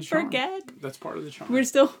part of the charm. Forget. That's part of the charm. We're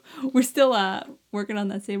still working on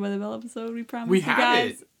that Saved by the Bell episode. We promise. We have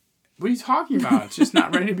guys. it. What are you talking about? It's just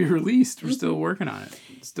not ready to be released. We're still working on it.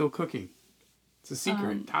 It's still cooking. It's a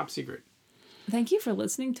secret. Top secret. Thank you for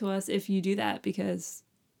listening to us if you do that, because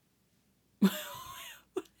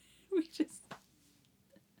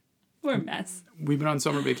we're a mess. We've been on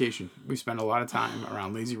summer vacation. We spent a lot of time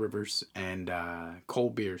around lazy rivers and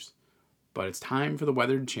cold beers. But it's time for the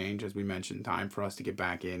weather to change, as we mentioned. Time for us to get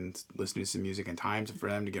back in, listening to some music, and time for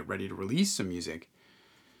them to get ready to release some music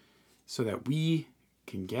so that we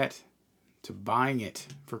can get to buying it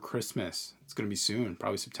for Christmas. It's going to be soon,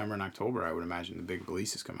 probably September and October, I would imagine the big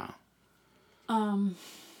releases come out. I'm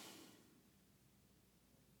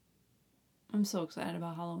so excited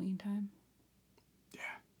about Halloween time. Yeah.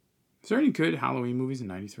 Is there any good Halloween movies in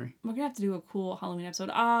 93? We're going to have to do a cool Halloween episode.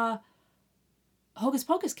 Hocus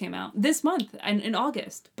Pocus came out this month in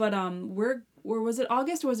August. But was it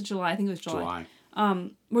August or was it July? I think it was July.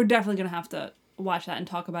 We're definitely going to have to watch that and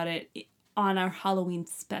talk about it on our Halloween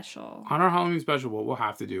special. On our Halloween special, what we'll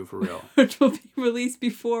have to do for real. Which will be released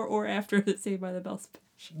before or after the Saved by the Bell special.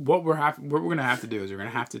 What we're going to have to do is we're going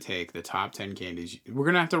to have to take the top 10 candies. We're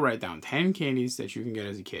going to have to write down 10 candies that you can get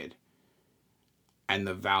as a kid and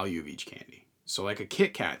the value of each candy. So like a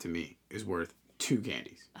Kit Kat to me is worth 2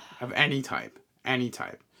 candies of any type.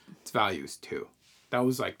 Its value is 2. That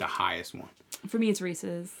was like the highest one. For me, it's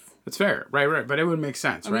Reese's. That's fair, right. But it would make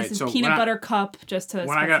sense, right? Reese's peanut butter cup, just to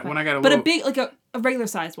when I got a but little, a big, like a regular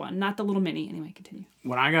sized one, not the little mini. Anyway, continue.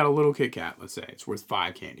 When I got a little Kit Kat, let's say it's worth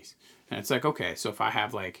 5 candies, and it's like, okay, so if I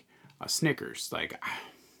have like a Snickers, like.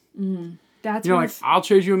 That's like I'll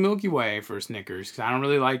trade you a Milky Way for Snickers because I don't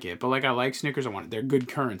really like it, but like I like Snickers. I want it. They're good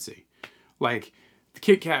currency. Like the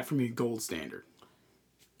Kit Kat for me, gold standard.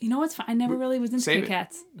 You know what's fun? I never really was into Kit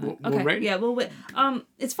Kats. Okay, yeah, well,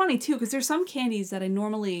 it's funny too because there's some candies that I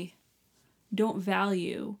normally don't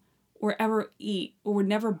value or ever eat or would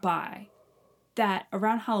never buy that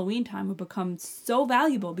around Halloween time would become so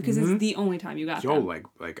valuable because it's the only time you got them.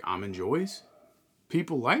 Like Almond Joys.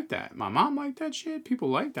 People like that. My mom liked that shit. People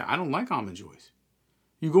like that. I don't like Almond Joys.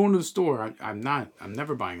 You go into the store, I'm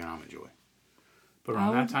never buying an Almond Joy. But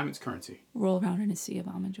around that time, it's currency. Roll around in a sea of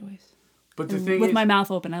Almond Joys. But the thing with my mouth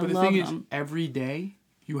open, I love them. But the thing is, every day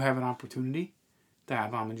you have an opportunity to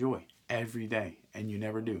have Almond Joy. Every day. And you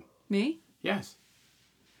never do. Me? Yes.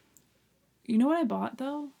 You know what I bought,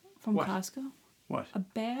 though, from Costco? What? A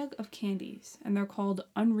bag of candies. And they're called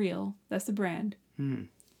Unreal. That's the brand.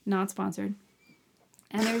 Not sponsored.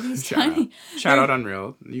 And they're these tiny... Shout out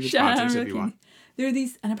Unreal. You can sponsor us if you want. They're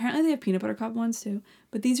these... And apparently they have peanut butter cup ones, too.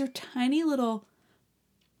 But these are tiny little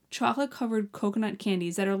chocolate-covered coconut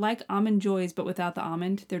candies that are like Almond Joys, but without the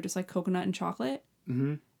almond. They're just like coconut and chocolate.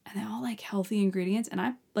 Mm-hmm. And they're all like healthy ingredients. And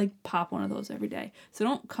I like pop one of those every day. So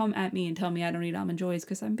don't come at me and tell me I don't eat Almond Joys,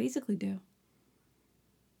 because I basically do.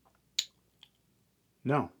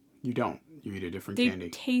 No, you don't. You eat a different candy. They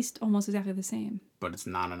taste almost exactly the same. But it's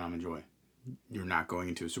not an Almond Joy. You're not going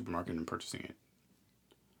into a supermarket and purchasing it.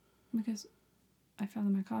 Because I found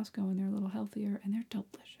them at Costco and they're a little healthier and they're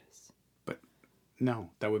delicious. But no,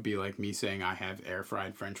 that would be like me saying I have air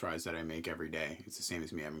fried French fries that I make every day. It's the same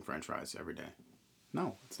as me having French fries every day.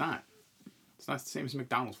 No, it's not. It's not the same as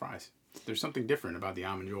McDonald's fries. There's something different about the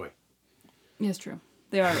Almond Joy. Yes, true.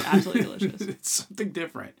 They are absolutely delicious. It's something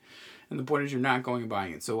different. And the point is you're not going and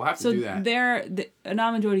buying it. So we'll have to do that. An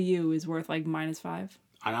Almond Joy to you is worth like -5.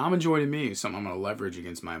 An Almond Joy to me is something I'm going to leverage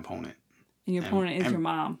against my opponent. And your opponent is your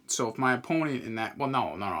mom. So if my opponent in that... Well,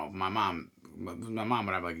 no. My mom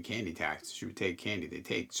would have like a candy tax. She would take candy they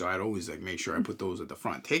take. So I'd always like make sure I put those at the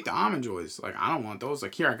front. Take the Almond Joys. Like, I don't want those.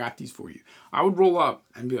 Like, here, I got these for you. I would roll up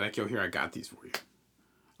and be like, yo, here, I got these for you.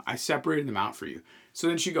 I separated them out for you. So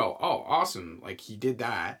then she'd go, oh, awesome. Like, he did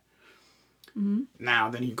that. Mm-hmm. Now,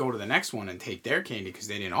 then he'd go to the next one and take their candy because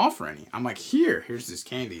they didn't offer any. I'm like, here's this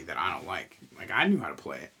candy that I don't like. Like, I knew how to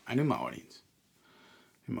play it. I knew my audience.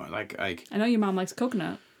 Like I know your mom likes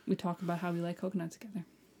coconut. We talk about how we like coconut together.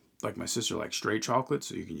 Like, my sister likes straight chocolate,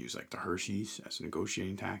 so you can use, like, the Hershey's as a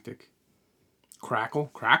negotiating tactic.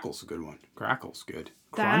 Crackle's a good one. Crackle's good.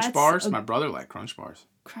 Crunch bars. My brother liked Crunch bars.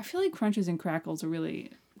 I feel like Crunches and Crackles are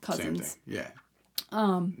really cousins. Same thing. Yeah.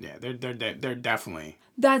 Yeah, they're definitely...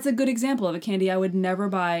 That's a good example of a candy I would never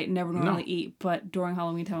buy, never normally eat, but during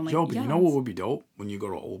Halloween time, I'm like, but you know what would be dope? When you go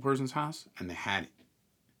to an old person's house and they had it.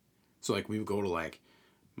 So, like, we would go to, like,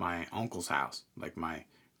 my uncle's house, like my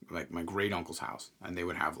great uncle's house, and they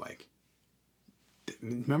would have, like...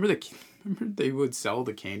 Remember they would sell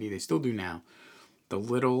the candy? They still do now. The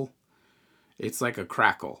little... It's like a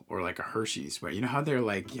Crackle or like a Hershey's, but you know how they're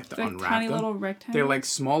like, you have to unwrap tiny them? Little rectangles? They're like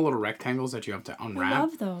small little rectangles that you have to unwrap. I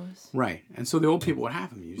love those. Right. And so the old people would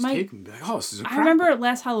have them. You just take them and be like, oh, this is a Crackle. I remember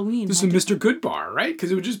last Halloween. This is a Mr. Good Bar, right?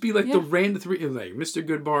 Because it would just be like the random three, like Mr.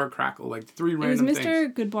 Good Bar, Crackle, like 3 random things. It was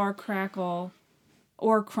Mr. Good Bar, Crackle,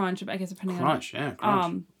 or Crunch, I guess depending on... Crunch.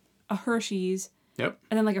 A Hershey's. Yep.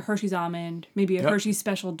 And then like a Hershey's Almond, maybe a Hershey's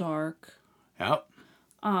Special Dark. Yep.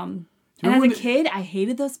 And as a kid, I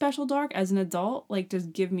hated the Special Dark. As an adult, like,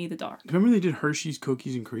 just give me the dark. Remember they did Hershey's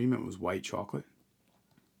Cookies and Cream? It was white chocolate.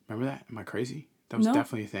 Remember that? Am I crazy? That was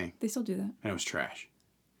definitely a thing. They still do that. And it was trash.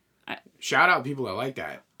 Shout out people that like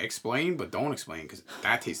that. Explain, but don't explain, because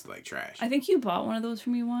that tasted like trash. I think you bought one of those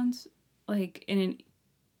for me once, like, in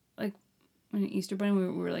an Easter bunny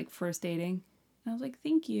when we were, like, first dating. And I was like,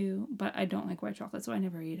 thank you. But I don't like white chocolate, so I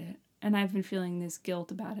never ate it. And I've been feeling this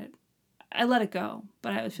guilt about it. I let it go,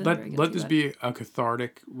 but I was feeling very guilty. Let this be a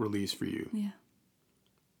cathartic release for you. Yeah.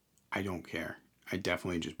 I don't care. I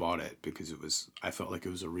definitely just bought it because I felt like it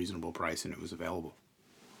was a reasonable price and it was available.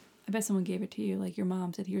 I bet someone gave it to you, like your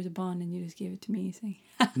mom said, here's a bun, and you just gave it to me. Saying,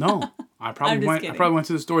 no, I probably went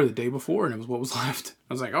to the store the day before and it was what was left.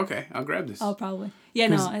 I was like, okay, I'll grab this. Oh, probably. Yeah,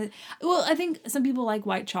 no. I think some people like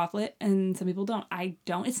white chocolate and some people don't. I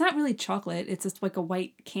don't. It's not really chocolate. It's just like a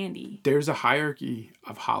white candy. There's a hierarchy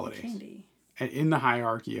of holidays. Candy. And in the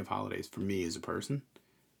hierarchy of holidays, for me as a person,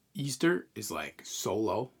 Easter is like so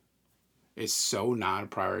low. It's so not a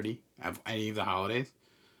priority of any of the holidays.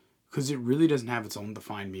 because it really doesn't have its own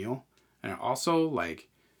defined meal. And also, like,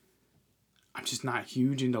 I'm just not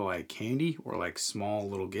huge into, like, candy or, like, small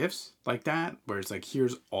little gifts like that, where it's like,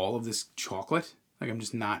 here's all of this chocolate. Like, I'm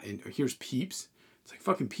just not in. Here's Peeps. It's like,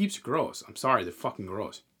 fucking Peeps are gross. I'm sorry, they're fucking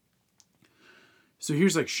gross. So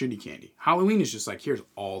here's, like, shitty candy. Halloween is just like, here's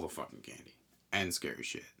all the fucking candy and scary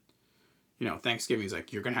shit. You know, Thanksgiving is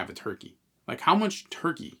like, you're going to have a turkey. Like, how much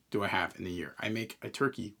turkey do I have in the year? I make a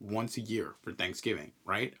turkey once a year for Thanksgiving,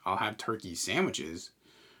 right? I'll have turkey sandwiches,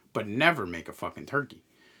 but never make a fucking turkey.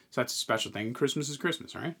 So that's a special thing. Christmas is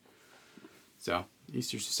Christmas, right? So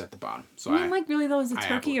Easter's just at the bottom. So like, really, though, is the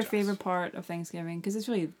turkey your favorite part of Thanksgiving? Because it's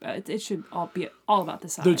really, it should all be all about the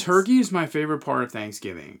sides. The turkey is my favorite part of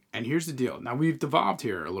Thanksgiving. And here's the deal. Now, we've devolved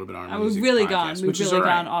here a little bit on our music really podcast, We've really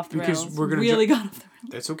gone off the rails. Because we're going to really gone off the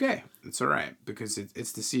rails. That's okay. It's all right. Because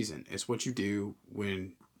it's the season. It's what you do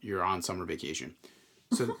when you're on summer vacation.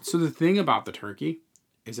 So the thing about the turkey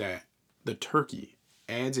is that the turkey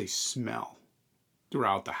adds a smell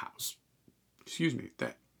throughout the house. Excuse me.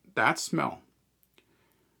 That smell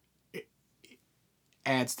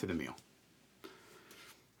adds to the meal.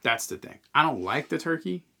 That's the thing. I don't like the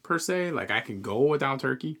turkey per se. Like, I can go without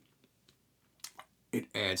turkey. It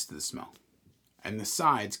adds to the smell. And the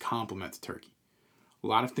sides complement the turkey. A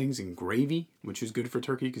lot of things in gravy, which is good for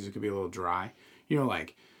turkey because it could be a little dry. You know,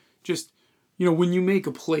 like, just, you know, when you make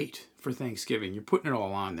a plate for Thanksgiving, you're putting it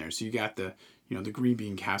all on there. So you got the, you know, the green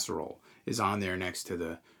bean casserole is on there next to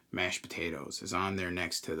the mashed potatoes, is on there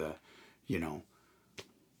next to the, you know,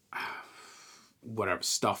 whatever,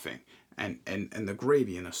 stuffing, and the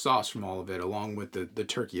gravy and the sauce from all of it, along with the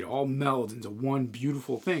turkey. It all melds into one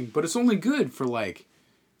beautiful thing. But it's only good for, like,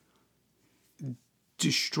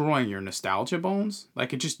 destroying your nostalgia bones.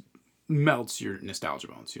 Like, it just melts your nostalgia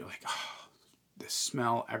bones. You're like, oh, the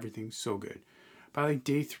smell, everything's so good. By, like,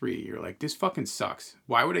 day 3, you're like, this fucking sucks.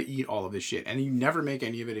 Why would I eat all of this shit? And you never make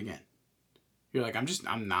any of it again. You're like,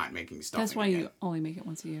 I'm not making stuff. That's why again. You only make it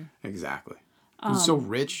once a year. Exactly. It's so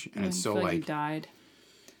rich, and it's so, like, you died.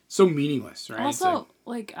 So meaningless, right? Also,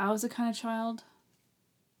 like, I was the kind of child,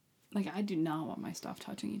 like, I do not want my stuff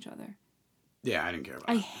touching each other. Yeah, I didn't care about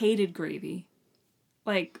it. I hated gravy.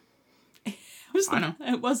 Like, I know.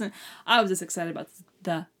 It wasn't, I was just excited about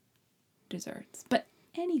the desserts. But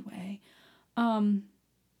anyway,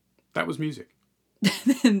 that was music.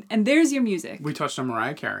 and there's your music. We touched on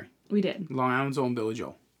Mariah Carey. We did. Long Island's own Billy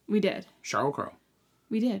Joel. We did. Sheryl Crow.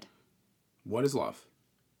 We did. What is love?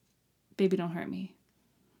 Baby Don't Hurt Me.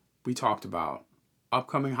 We talked about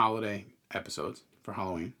upcoming holiday episodes for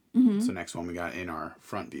Halloween. Mm-hmm. It's the next one we got in our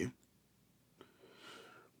front view.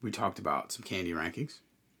 We talked about some candy rankings.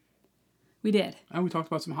 We did. And we talked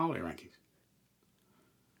about some holiday rankings.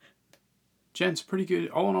 Jen's pretty good,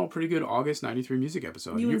 all in all, pretty good August 93 music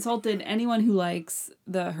episode. You insulted anyone who likes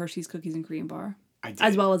the Hershey's Cookies and Cream Bar. I did.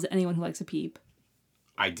 As well as anyone who likes a Peep.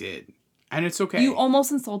 I did. And it's okay. You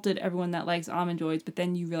almost insulted everyone that likes Almond Joys, but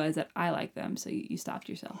then you realized that I like them, so you stopped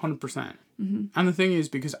yourself. 100%. Mm-hmm. And the thing is,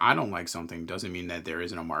 because I don't like something doesn't mean that there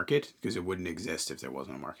isn't a market, because it wouldn't exist if there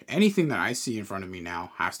wasn't a market. Anything that I see in front of me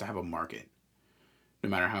now has to have a market, no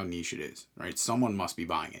matter how niche it is, right? Someone must be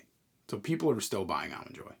buying it. So people are still buying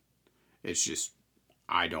Almond Joy. It's just,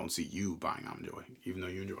 I don't see you buying Almond Joy, even though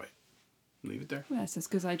you enjoy it. Leave it there. Well, that's just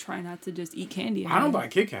because I try not to just eat candy. I don't buy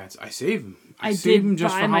Kit Kats. I save them. I save did them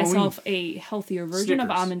just buy for Halloween. myself a healthier version of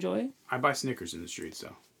Almond Joy. I buy Snickers in the streets,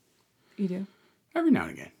 though. You do? Every now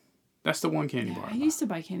and again. That's the one candy bar. I used to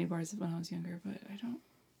buy candy bars when I was younger, but I don't.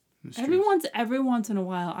 Every once in a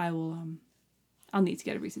while, I'll need to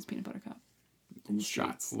get a Reese's peanut butter cup. A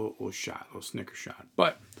little Snicker shot.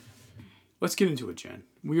 But let's get into it, Jen.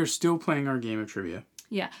 We are still playing our game of trivia.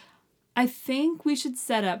 Yeah. I think we should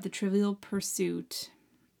set up the Trivial Pursuit,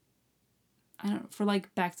 I don't know, for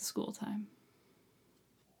like back to school time.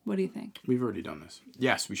 What do you think? We've already done this.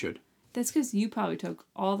 Yes, we should. That's because you probably took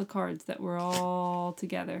all the cards that were all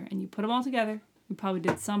together and you put them all together. We probably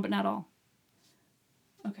did some, but not all.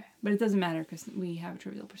 Okay. But it doesn't matter because we have a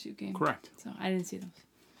Trivial Pursuit game. Correct. So I didn't see those.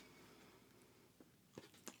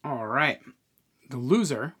 All right. The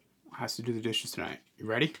loser has to do the dishes tonight. You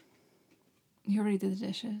ready? You already did the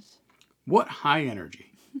dishes. What high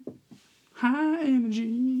energy? High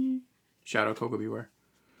energy. Shout out Coco Beware.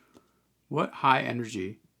 What high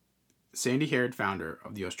energy sandy-haired founder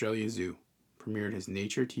of the Australia Zoo premiered his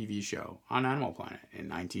nature TV show on Animal Planet in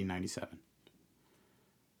 1997?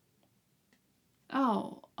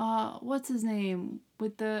 Oh, what's his name?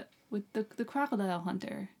 With the crocodile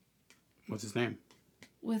hunter. What's his name?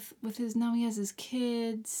 With his, now he has his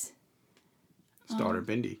kids. His daughter,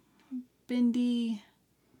 Bindi. Bindi.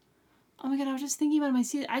 Oh my god, I was just thinking about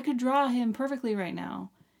him. I could draw him perfectly right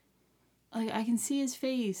now. Like, I can see his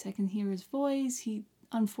face. I can hear his voice. He,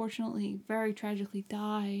 unfortunately, very tragically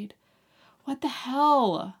died. What the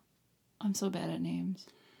hell? I'm so bad at names.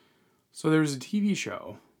 So there was a TV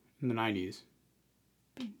show in the 90s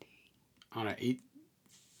Bindi. on at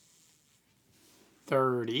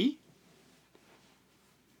 8:30.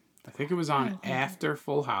 I think it was on after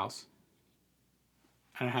Full House.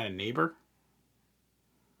 And it had a neighbor.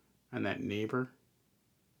 And that neighbor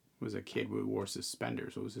was a kid who wore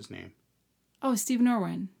suspenders. What was his name? Oh, Stephen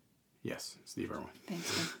Irwin. Yes, Steve Irwin.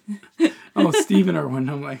 Thanks. Oh, Stephen Irwin.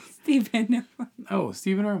 I'm like... Stephen Irwin. Oh,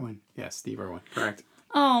 Stephen Irwin. Yes, Steve Irwin. Correct.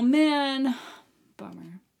 Oh, man.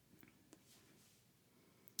 Bummer.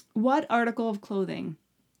 What article of clothing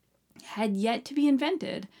had yet to be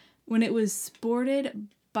invented when it was sported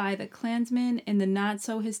by the Klansmen in the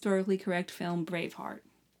not-so-historically correct film Braveheart?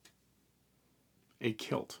 A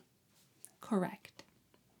kilt. Correct.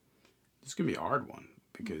 This is going to be a hard one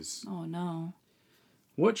because... Oh, no.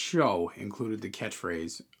 What show included the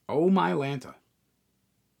catchphrase, "Oh my Lanta"?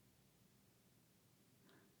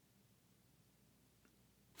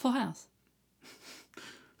 Full House.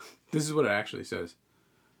 This is what it actually says.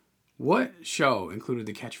 What show included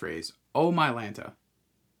the catchphrase, "Oh my Lanta"?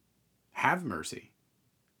 Have mercy.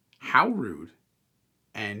 How rude.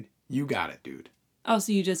 And you got it, dude. Oh,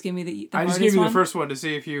 so you just gave me the I hardest just gave you one? the first one to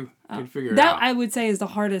see if you could figure it that out. I would say is the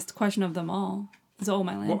hardest question of them all. It's Oh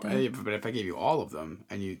My Well, Lanta. but if I gave you all of them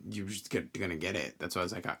and you just gonna get it, that's why I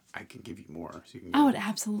was like, I can give you more. So you can I would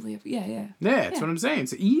absolutely. Yeah. Yeah, that's what I'm saying.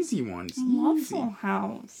 It's an easy one. It's Love easy. Full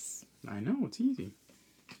House. I know, it's easy.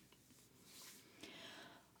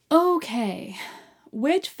 Okay.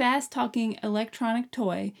 Which fast-talking electronic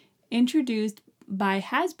toy introduced by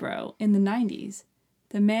Hasbro in the 90s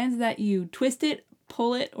demands that you twist it,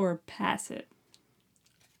 pull it, or pass it?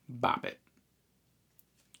 Bop it.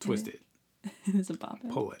 Twist it. It is a bop it.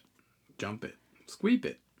 Pull it. Jump it. Squeep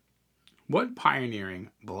it. What pioneering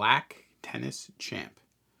black tennis champ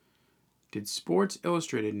did Sports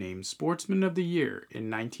Illustrated name Sportsman of the Year in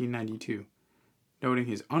 1992, noting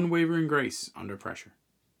his unwavering grace under pressure?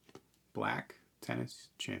 Black tennis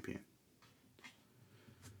champion.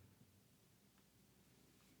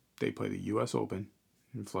 They play the U.S. Open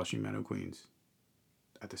in Flushing Meadow, Queens,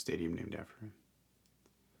 at the stadium named after him.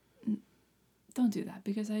 Don't do that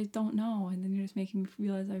because I don't know, and then you're just making me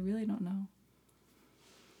realize I really don't know.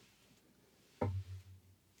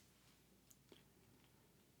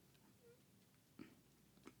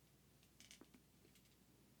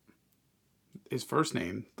 His first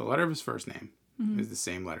name, the letter of his first name, is the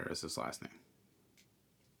same letter as his last name.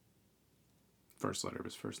 First letter of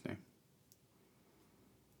his first name.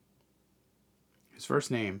 His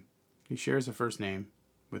first name, he shares a first name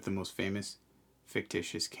with the most famous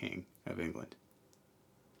fictitious king of England.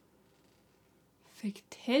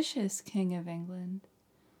 Fictitious King of England.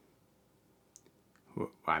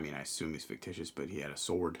 Well, I mean, I assume he's fictitious, but he had a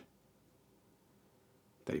sword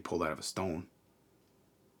that he pulled out of a stone.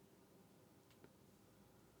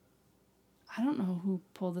 I don't know who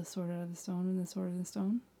pulled the sword out of the stone and the sword in the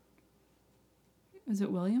stone. Was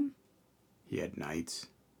it William? He had knights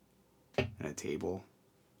and a table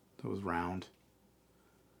that was round.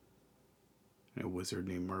 And a wizard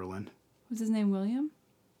named Merlin. Was his name William?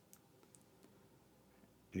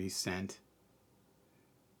 And he sent...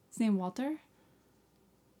 His name Walter?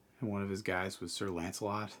 And one of his guys was Sir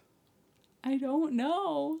Lancelot. I don't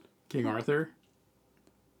know. King Arthur?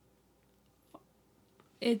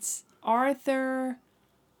 It's Arthur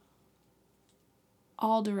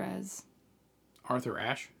Alderez. Arthur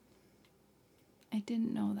Ashe? I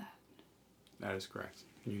didn't know that. That is correct.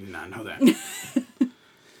 You did not know that.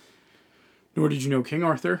 Nor did you know King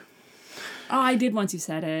Arthur. Oh, I did once you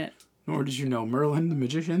said it. Nor did you know Merlin the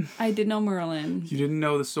magician. I did know Merlin. You didn't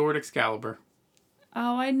know the sword Excalibur.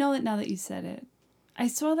 Oh, I know it now that you said it. I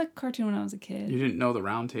saw the cartoon when I was a kid. You didn't know the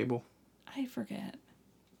round table. I forget.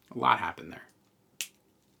 A lot happened there.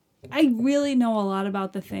 I really know a lot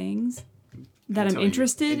about the things that I'm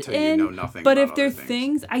interested until in. You know nothing but about if there's other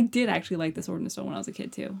things, I did actually like the Sword in the Stone when I was a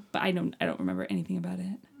kid too. But I don't remember anything about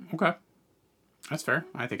it. Okay. That's fair.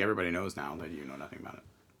 I think everybody knows now that you know nothing about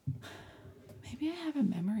it. Maybe I have a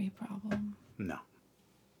memory problem. No.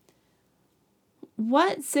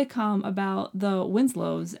 What sitcom about the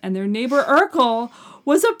Winslows and their neighbor Urkel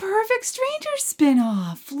was a Perfect Stranger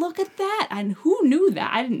spinoff? Look at that. And who knew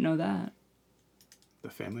that? I didn't know that. The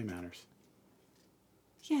Family Matters.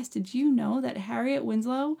 Yes, did you know that Harriet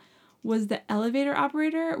Winslow was the elevator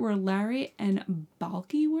operator where Larry and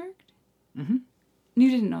Balky worked? Mm-hmm. You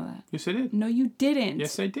didn't know that. Yes, I did. No, you didn't.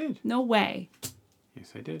 Yes, I did. No way.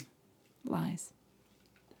 Yes, I did. Lies.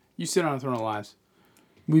 You sit on a throne of lies.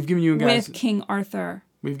 We've given you guys... With King Arthur.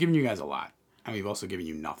 We've given you guys a lot. And we've also given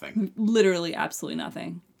you nothing. Literally absolutely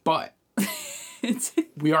nothing. But...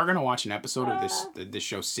 we are going to watch an episode of this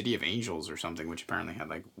show, City of Angels or something, which apparently had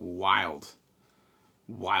like wild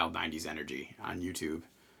 90s energy on YouTube.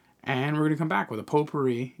 And we're going to come back with a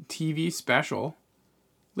potpourri TV special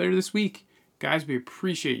later this week. Guys, we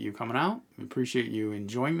appreciate you coming out. We appreciate you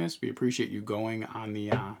enjoying this. We appreciate you going on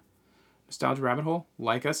the nostalgia rabbit hole.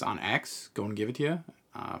 Like us on X. Go and give it to you.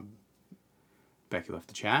 Becky left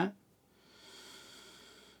the chat.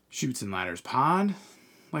 Shoots and Ladders Pod.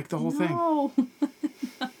 Like the whole thing. No.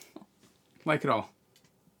 Like it all.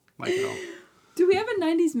 Like it all. Do we have a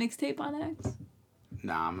 90s mixtape on X?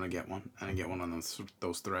 Nah, I'm going to get one. And I get one on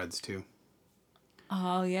those threads, too.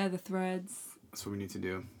 Oh, yeah, the threads. That's what we need to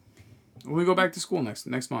do. When we go back to school next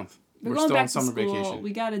month. We're still back on summer to school. Vacation.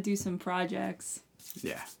 We got to do some projects.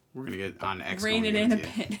 Yeah. We're going to get on X. Rein it in a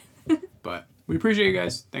bit. But we appreciate you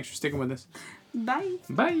guys. Thanks for sticking with us. Bye.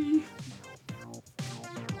 Bye.